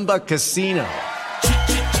Chumba Casino.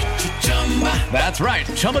 That's right.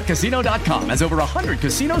 ChumbaCasino.com has over 100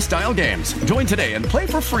 casino-style games. Join today and play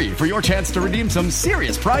for free for your chance to redeem some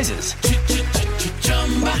serious prizes.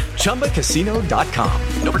 ChumbaCasino.com.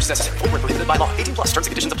 No purchase necessary. Void where prohibited by law. 18+ terms and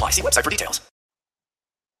conditions apply. See website for details.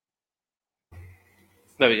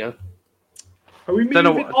 There we go. Are we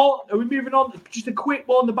moving on? Just a quick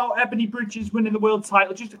one about Ebony Bridges winning the world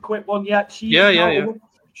title. Just a quick one. Yeah.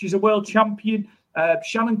 She's a world champion.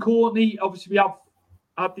 Shannon Courtney, obviously we have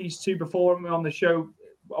had these two before and we were on the show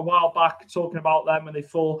a while back talking about them when they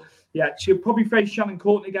fought. Yeah, she'll probably face Shannon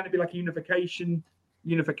Courtney again. It'd be like a unification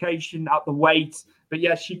at the weight. But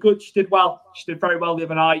yeah, she did well. She did very well the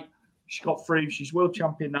other night. She got through. She's world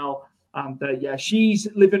champion now. And she's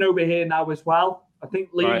living over here now as well. I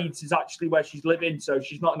think Leeds is actually where she's living. So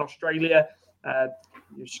she's not in Australia.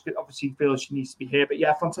 She obviously feels she needs to be here. But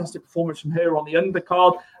yeah, fantastic performance from her on the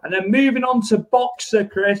undercard. And then moving on to boxer,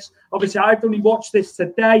 Chris. Obviously, I've only watched this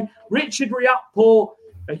today. Richard Riakporhe,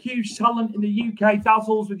 a huge talent in the UK,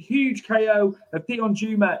 dazzles with huge KO of Dion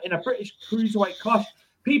Juma in a British cruiserweight clash.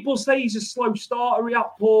 People say he's a slow starter,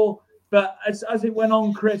 Riakporhe, but as it went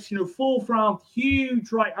on, Chris, fourth round,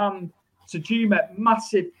 huge right hand to Juma,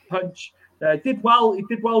 massive punch. He did well,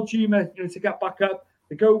 Juma, to get back up.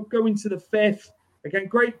 They go into the fifth. Again,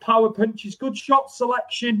 great power punches, good shot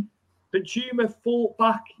selection. But Juma fought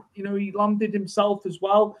back. You know, he landed himself as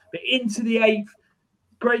well. But into the 8th,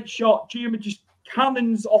 great shot. Juma just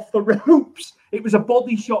cannons off the ropes. It was a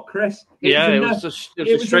body shot, Chris. It was a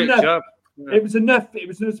straight jab. Yeah. It was enough. It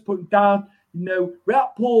was enough to put him down. You know,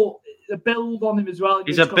 Rapport, the build on him as well.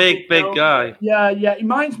 He's a big guy. Yeah. He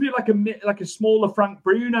reminds me of like a smaller Frank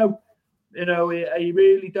Bruno. You know, he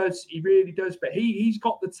really does. He really does. But he's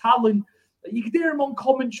got the talent. You can hear him on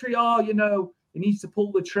commentary. You know, he needs to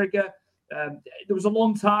pull the trigger. There was a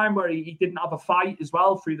long time where he didn't have a fight as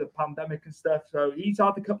well through the pandemic and stuff. So he's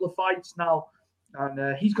had a couple of fights now,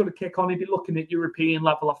 and he's got to kick on. He'll be looking at European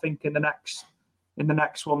level, I think, in the next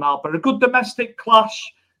one now. But a good domestic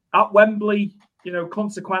clash at Wembley. You know,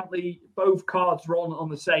 consequently, both cards were on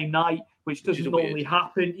the same night, which doesn't normally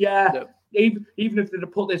happen. Yeah. No. Even if they'd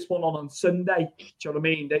have put this one on Sunday, do you know what I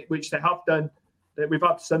mean? Which they have done. We've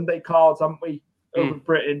had Sunday cards, haven't we, over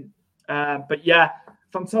Britain? But yeah,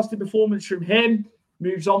 fantastic performance from him.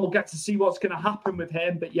 Moves on. We'll get to see what's going to happen with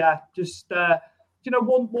him. But yeah, just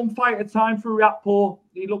one fight at a time for Rapport.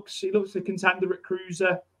 He looks a contender at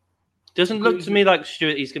cruiser. Doesn't look to me like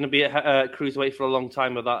Stuart. He's going to be at cruiserweight for a long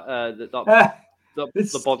time with that.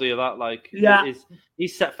 The body of that, like,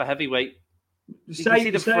 he's set for heavyweight. You can see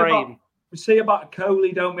the frame. We see about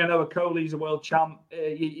Coley, don't we? I know Coley's a world champ.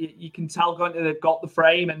 You can tell they've got the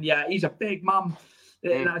frame, and yeah, he's a big man.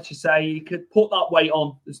 And as you say, he could put that weight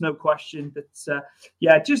on. There's no question. But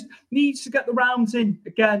just needs to get the rounds in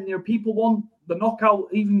again. You know, people want the knockout.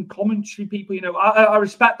 Even commentary people. You know, I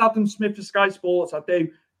respect Adam Smith for Sky Sports. I do.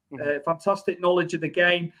 Fantastic knowledge of the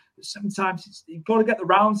game. But sometimes you've got to get the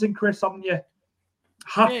rounds in, Chris, haven't you?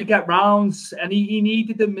 Have to get rounds, and he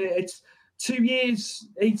needed them. It's 2 years,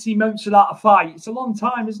 18 months without a fight. It's a long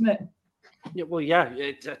time, isn't it? Yeah, well, yeah,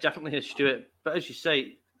 it definitely is, Stuart. But as you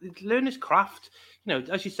say, learn his craft. You know,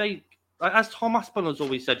 as you say, as Tom Aspinall's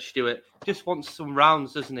always said, Stuart just wants some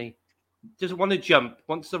rounds, doesn't he? Doesn't want to jump,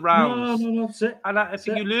 wants the rounds. No, that's it. And I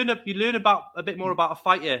think you learn about a bit more about a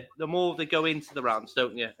fighter the more they go into the rounds,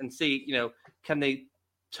 don't you? And see, you know, can they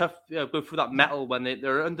go through that metal when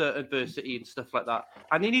they're under adversity and stuff like that.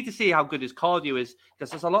 And you need to see how good his cardio is, because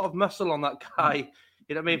there's a lot of muscle on that guy.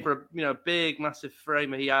 You know what I mean? For a big, massive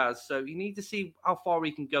frame he has. So you need to see how far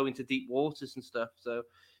he can go into deep waters and stuff. So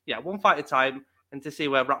yeah, one fight at a time, and to see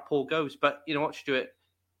where Rapport goes. But you know what, Stuart?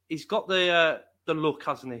 He's got the look,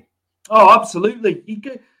 hasn't he? Oh, absolutely. He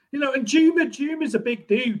could, and Juma's a big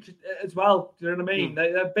dude as well. Do you know what I mean?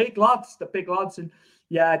 They're big lads. And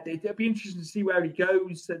yeah, it'll be interesting to see where he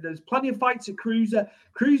goes. There's plenty of fights at cruiser.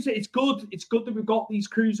 Cruiser, it's good. It's good that we've got these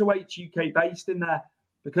cruiserweights UK based in there,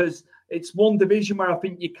 because it's one division where I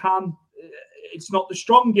think you can. It's not the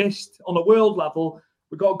strongest on a world level.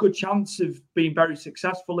 We've got a good chance of being very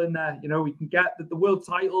successful in there. You know, we can get the world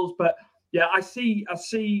titles, but yeah, I see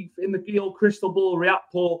in the old crystal ball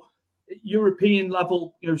Rapport, European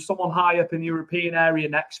level. You know, someone high up in the European area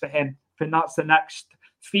next for him. I think that's the next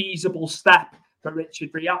feasible step for Richard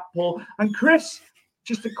Rapport. And Chris,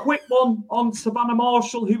 just a quick one on Savannah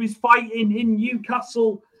Marshall, who is fighting in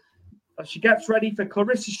Newcastle. She gets ready for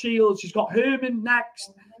Clarissa Shields. She's got Herman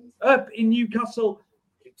next up in Newcastle.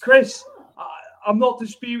 Chris, I'm not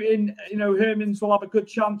disputing, Herman's will have a good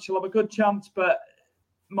chance. She'll have a good chance, but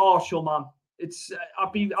Marshall, man, there's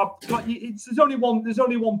only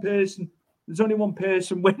one person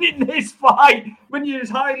winning this fight. When you're as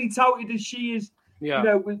highly touted as she is,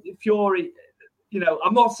 with Fury.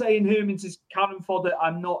 I'm not saying Herman's is cannon fodder.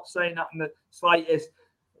 I'm not saying that in the slightest.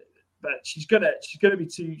 But she's gonna be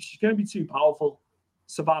too powerful.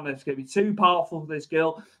 Savannah's gonna be too powerful for this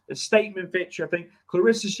girl. A statement victory, I think.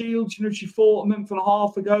 Clarissa Shields, she fought a month and a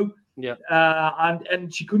half ago. Yeah.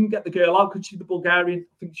 And she couldn't get the girl out. Could she? The Bulgarian,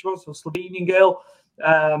 I think she was a Slovenian girl.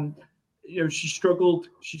 She struggled.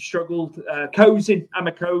 Kozin,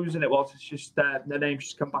 Emma Kozin, it was. It's just the name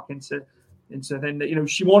she's come back into then.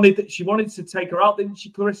 She wanted to take her out, didn't she,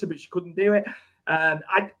 Clarissa? But she couldn't do it.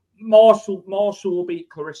 Marshall will beat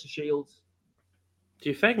Clarissa Shields. Do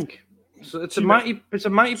you think? So it's a mighty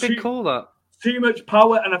big call, that. Too much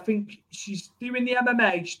power, and I think she's doing the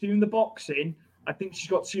MMA, she's doing the boxing. I think she's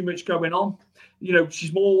got too much going on.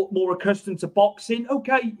 She's more accustomed to boxing.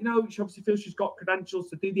 Okay, she obviously feels she's got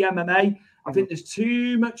credentials to do the MMA. I think there's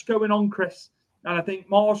too much going on, Chris. And I think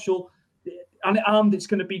Marshall, and it's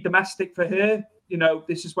going to be domestic for her.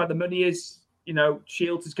 This is where the money is.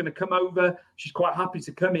 Shields is going to come over. She's quite happy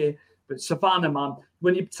to come here. But Savannah, man,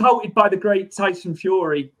 when you're touted by the great Tyson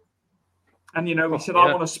Fury, and he said,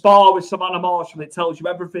 I want to spar with Savannah Marshall, it tells you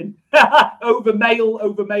everything over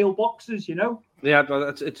male boxers, Yeah,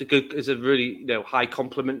 it's a really high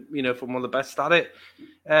compliment, from one of the best at it.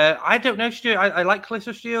 I don't know, Stuart. I like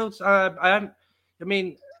Claressa Shields.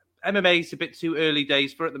 MMA is a bit too early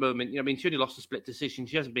days for her at the moment. She only lost a split decision.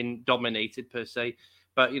 She hasn't been dominated per se,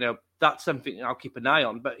 but that's something I'll keep an eye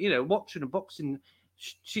on. But watching her boxing,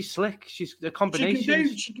 she's slick. She's a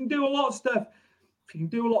combination. She can do a lot of stuff. She can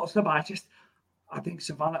do a lot of stuff. I think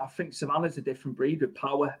Savannah's a different breed with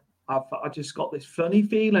power. I just got this funny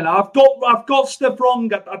feeling. I've got stuff wrong.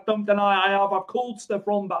 I don't deny I have. I've called stuff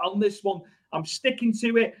wrong, but on this one, I'm sticking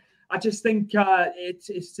to it. I just think it's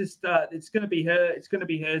going to be her. It's going to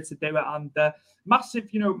be her to do it. And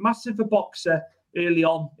massive a boxer early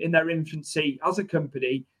on in their infancy as a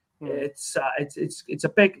company. It's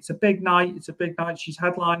a big night. It's a big night. She's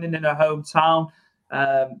headlining in her hometown.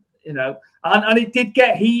 And it did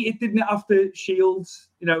get heated, didn't it? After Shields,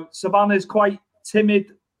 Savannah's quite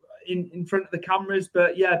timid in front of the cameras,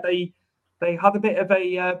 but yeah, they had a bit of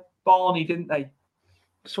a Barney, didn't they?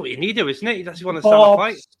 That's what you need, isn't it? That's want to start a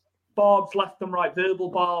fight. Barbs left and right, verbal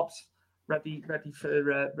barbs, ready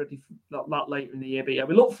for that later in the year. But yeah,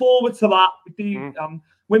 we look forward to that. We do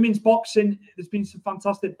women's boxing. There's been some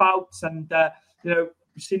fantastic bouts, and we've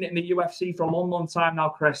seen it in the UFC for a long time now,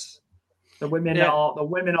 Chris. The women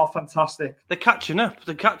are fantastic. They're catching up,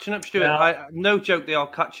 Stuart. Yeah. No joke, they are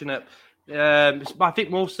catching up. I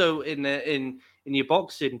think more so in your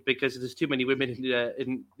boxing, because there's too many women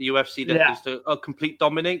in the UFC that just are complete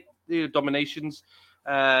dominations.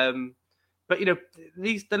 But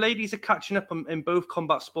the ladies are catching up in both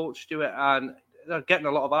combat sports, Stuart, and they're getting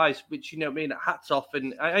a lot of eyes, which hats off,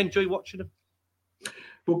 and I enjoy watching them.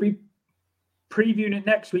 We'll be previewing it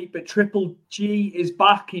next week, but Triple G is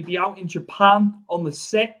back. He'll be out in Japan on the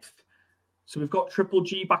 6th. So we've got Triple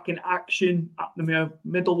G back in action at the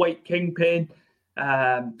middleweight kingpin.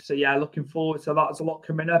 So yeah, looking forward to that. There's a lot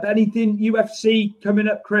coming up. Anything UFC coming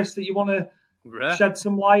up, Chris, that you want to shed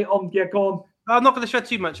some light on? Yeah, go on. I'm not going to shed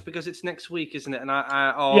too much because it's next week, isn't it? And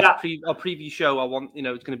our preview show, I want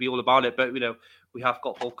it's going to be all about it. But we have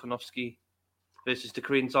got Volkanovski versus the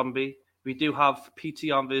Korean Zombie. We do have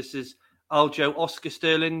PTR versus Aljo Oscar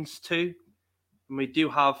Sterling's too. And we do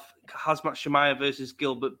have Khamzat Chimaev versus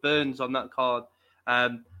Gilbert Burns on that card.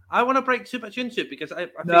 I want to break too much into it because I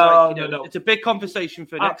feel it's a big conversation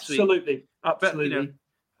for next week. Absolutely. But,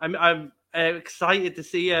 I'm excited to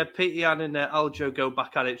see Petian and Aljo go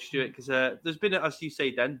back at it, Stuart, because there's been, as you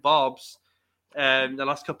say, barbs the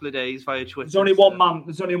last couple of days via Twitter. There's only one man.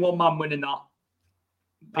 There's only one man winning that.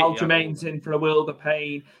 Aljamain's in for a world of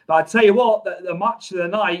pain. But I tell you what, the match of the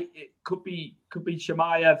night, it could be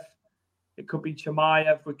Chimaev. It could be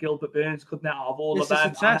Chimaev with Gilbert Burns, couldn't it? Out of all of them,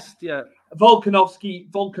 this is a test, yeah. Volkanovski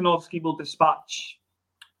will dispatch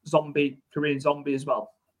Korean Zombie as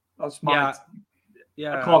well. That's my.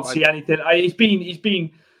 Yeah, I can't see anything. He's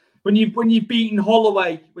been when you've beaten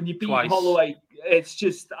Holloway, it's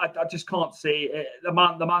just I just can't see it. The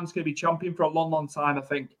man's going to be champion for a long time, I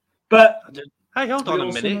think. But hey, hold on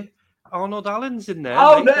a minute. Arnold Allen's in there.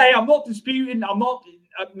 Oh, hey, I'm not disputing. I'm not,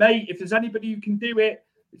 mate. If there's anybody who can do it,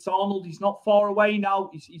 it's Arnold. He's not far away now.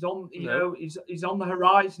 He's on. He's on the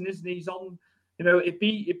horizon, isn't he? He's on. It'd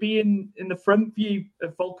be in the front view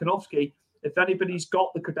of Volkanovski. If anybody's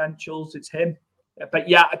got the credentials, it's him. But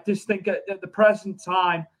yeah, I just think at the present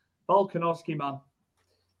time, Volkanovski, man,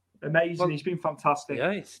 amazing. Well, he's been fantastic.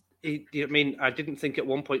 Yeah, I didn't think at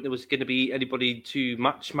one point there was going to be anybody to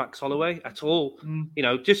match Max Holloway at all.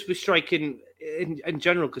 Just with striking in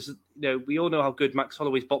general, because we all know how good Max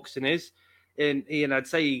Holloway's boxing is. And I'd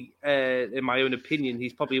say, in my own opinion,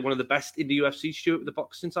 he's probably one of the best in the UFC, Stuart, with the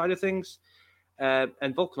boxing side of things.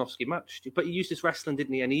 And Volkanovski matched, but he used his wrestling,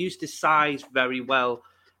 didn't he? And he used his size very well.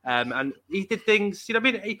 And he did things,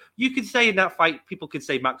 you could say in that fight, people could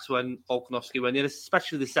say Max won, Volkanovski won,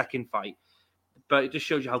 especially the second fight. But it just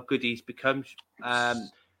shows you how good he's become. I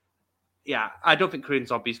don't think Korean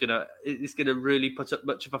Zombie is gonna really put up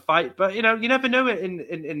much of a fight. But you never know it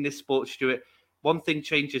in this sport, Stuart. One thing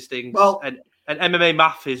changes things, and MMA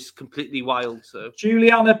math is completely wild. So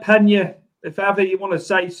Juliana Pena, if ever you want to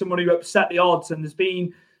say someone who upset the odds, and there's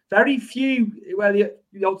been very few where the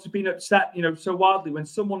odds have been upset, so wildly. When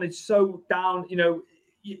someone is so down,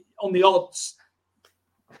 on the odds,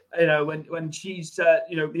 when she's,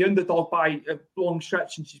 the underdog by a long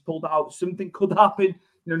stretch and she's pulled out, something could happen.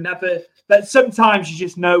 Never. But sometimes you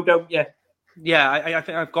just know, don't you? Yeah, I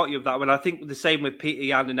think I've got you with that one. I think the same with Peter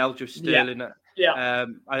Yan and Aljo Sterling. Yeah.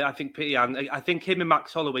 I think Peter Yan. I think him and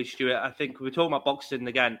Max Holloway, Stuart. I think we're talking about boxing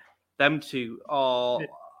again. Them two are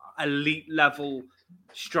elite level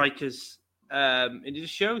strikers. It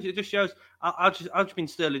just shows. Aljamain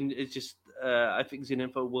Sterling is just. I think he's in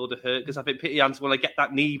for a world of hurt because I think Peter Yan's want to get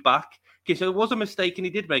that knee back. Okay, so it was a mistake and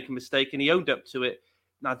he did make a mistake and he owned up to it.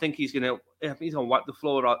 I think he's going to wipe the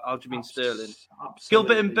floor out Aljamain Sterling.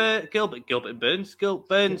 Absolutely. Gilbert and Burns.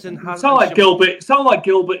 Burns and Harris. Sound like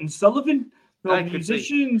Gilbert and Sullivan.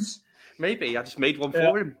 Musicians. Maybe I just made one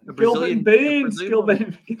for him. Gilbert and Burns. Gilbert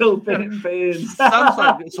and Burns.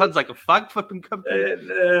 sounds like a flag flipping company.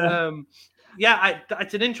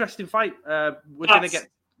 It's an interesting fight. We're going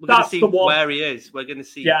to see where he is. We're going to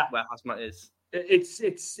see where Hazmat is.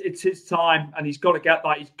 It's his time, and he's got to get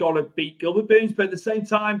that. He's got to beat Gilbert Burns, but at the same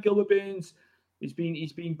time, Gilbert Burns, he's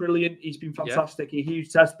been brilliant. He's been fantastic. A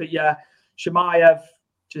huge test, but Chimaev.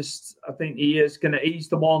 I think he's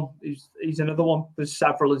the one. He's another one. There's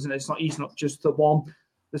several, isn't it? He's not just the one.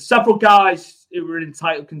 There's several guys who were in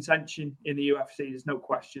title contention in the UFC. There's no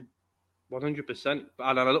question. 100%.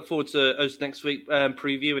 And I look forward to us next week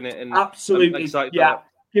previewing it. And absolutely, I'm excited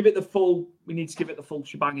give it the full. We need to give it the full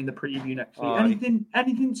shebang in the preview next week.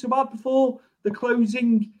 Anything to add before the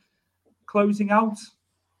closing out?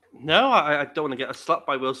 No, I don't want to get a slap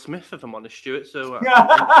by Will Smith if I'm honest, Stuart. So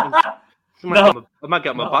I might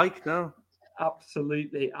get on my bike now.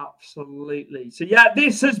 Absolutely. So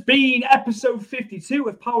this has been episode 52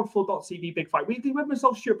 of Powerful.tv Big Fight Weekly with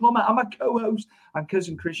myself, Stuart Plummer, and my co-host and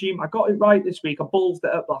cousin Chris Hume. I got it right this week. I ballsed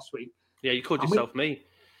it up last week. Yeah, you called yourself me.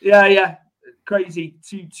 Yeah. Crazy.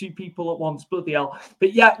 Two people at once. Bloody hell.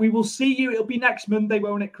 But we will see you. It'll be next Monday,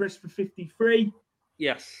 won't it, Chris, for 53?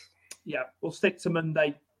 Yes. Yeah, we'll stick to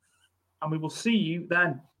Monday. And we will see you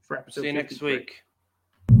then for episode 53. See you next week.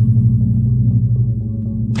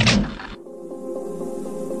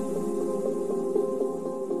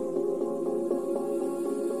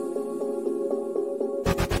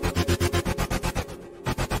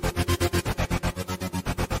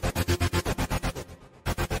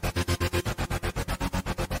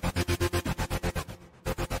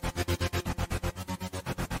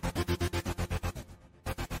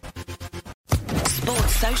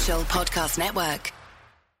 Podcast Network.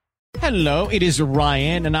 Hello, it is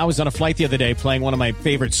Ryan, and I was on a flight the other day playing one of my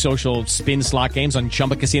favorite social spin slot games on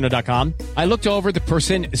ChumbaCasino.com. I looked over the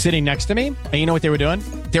person sitting next to me, and you know what they were doing?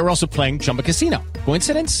 They were also playing Chumba Casino.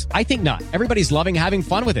 Coincidence? I think not. Everybody's loving having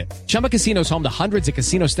fun with it. Chumba Casino is home to hundreds of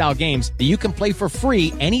casino-style games that you can play for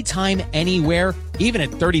free anytime, anywhere, even at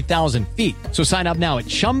 30,000 feet. So sign up now at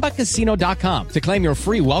ChumbaCasino.com to claim your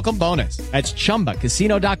free welcome bonus. That's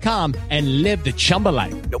ChumbaCasino.com and live the Chumba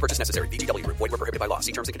life. No purchase necessary. VGW. Void where prohibited by law.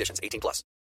 See terms and conditions. 18+.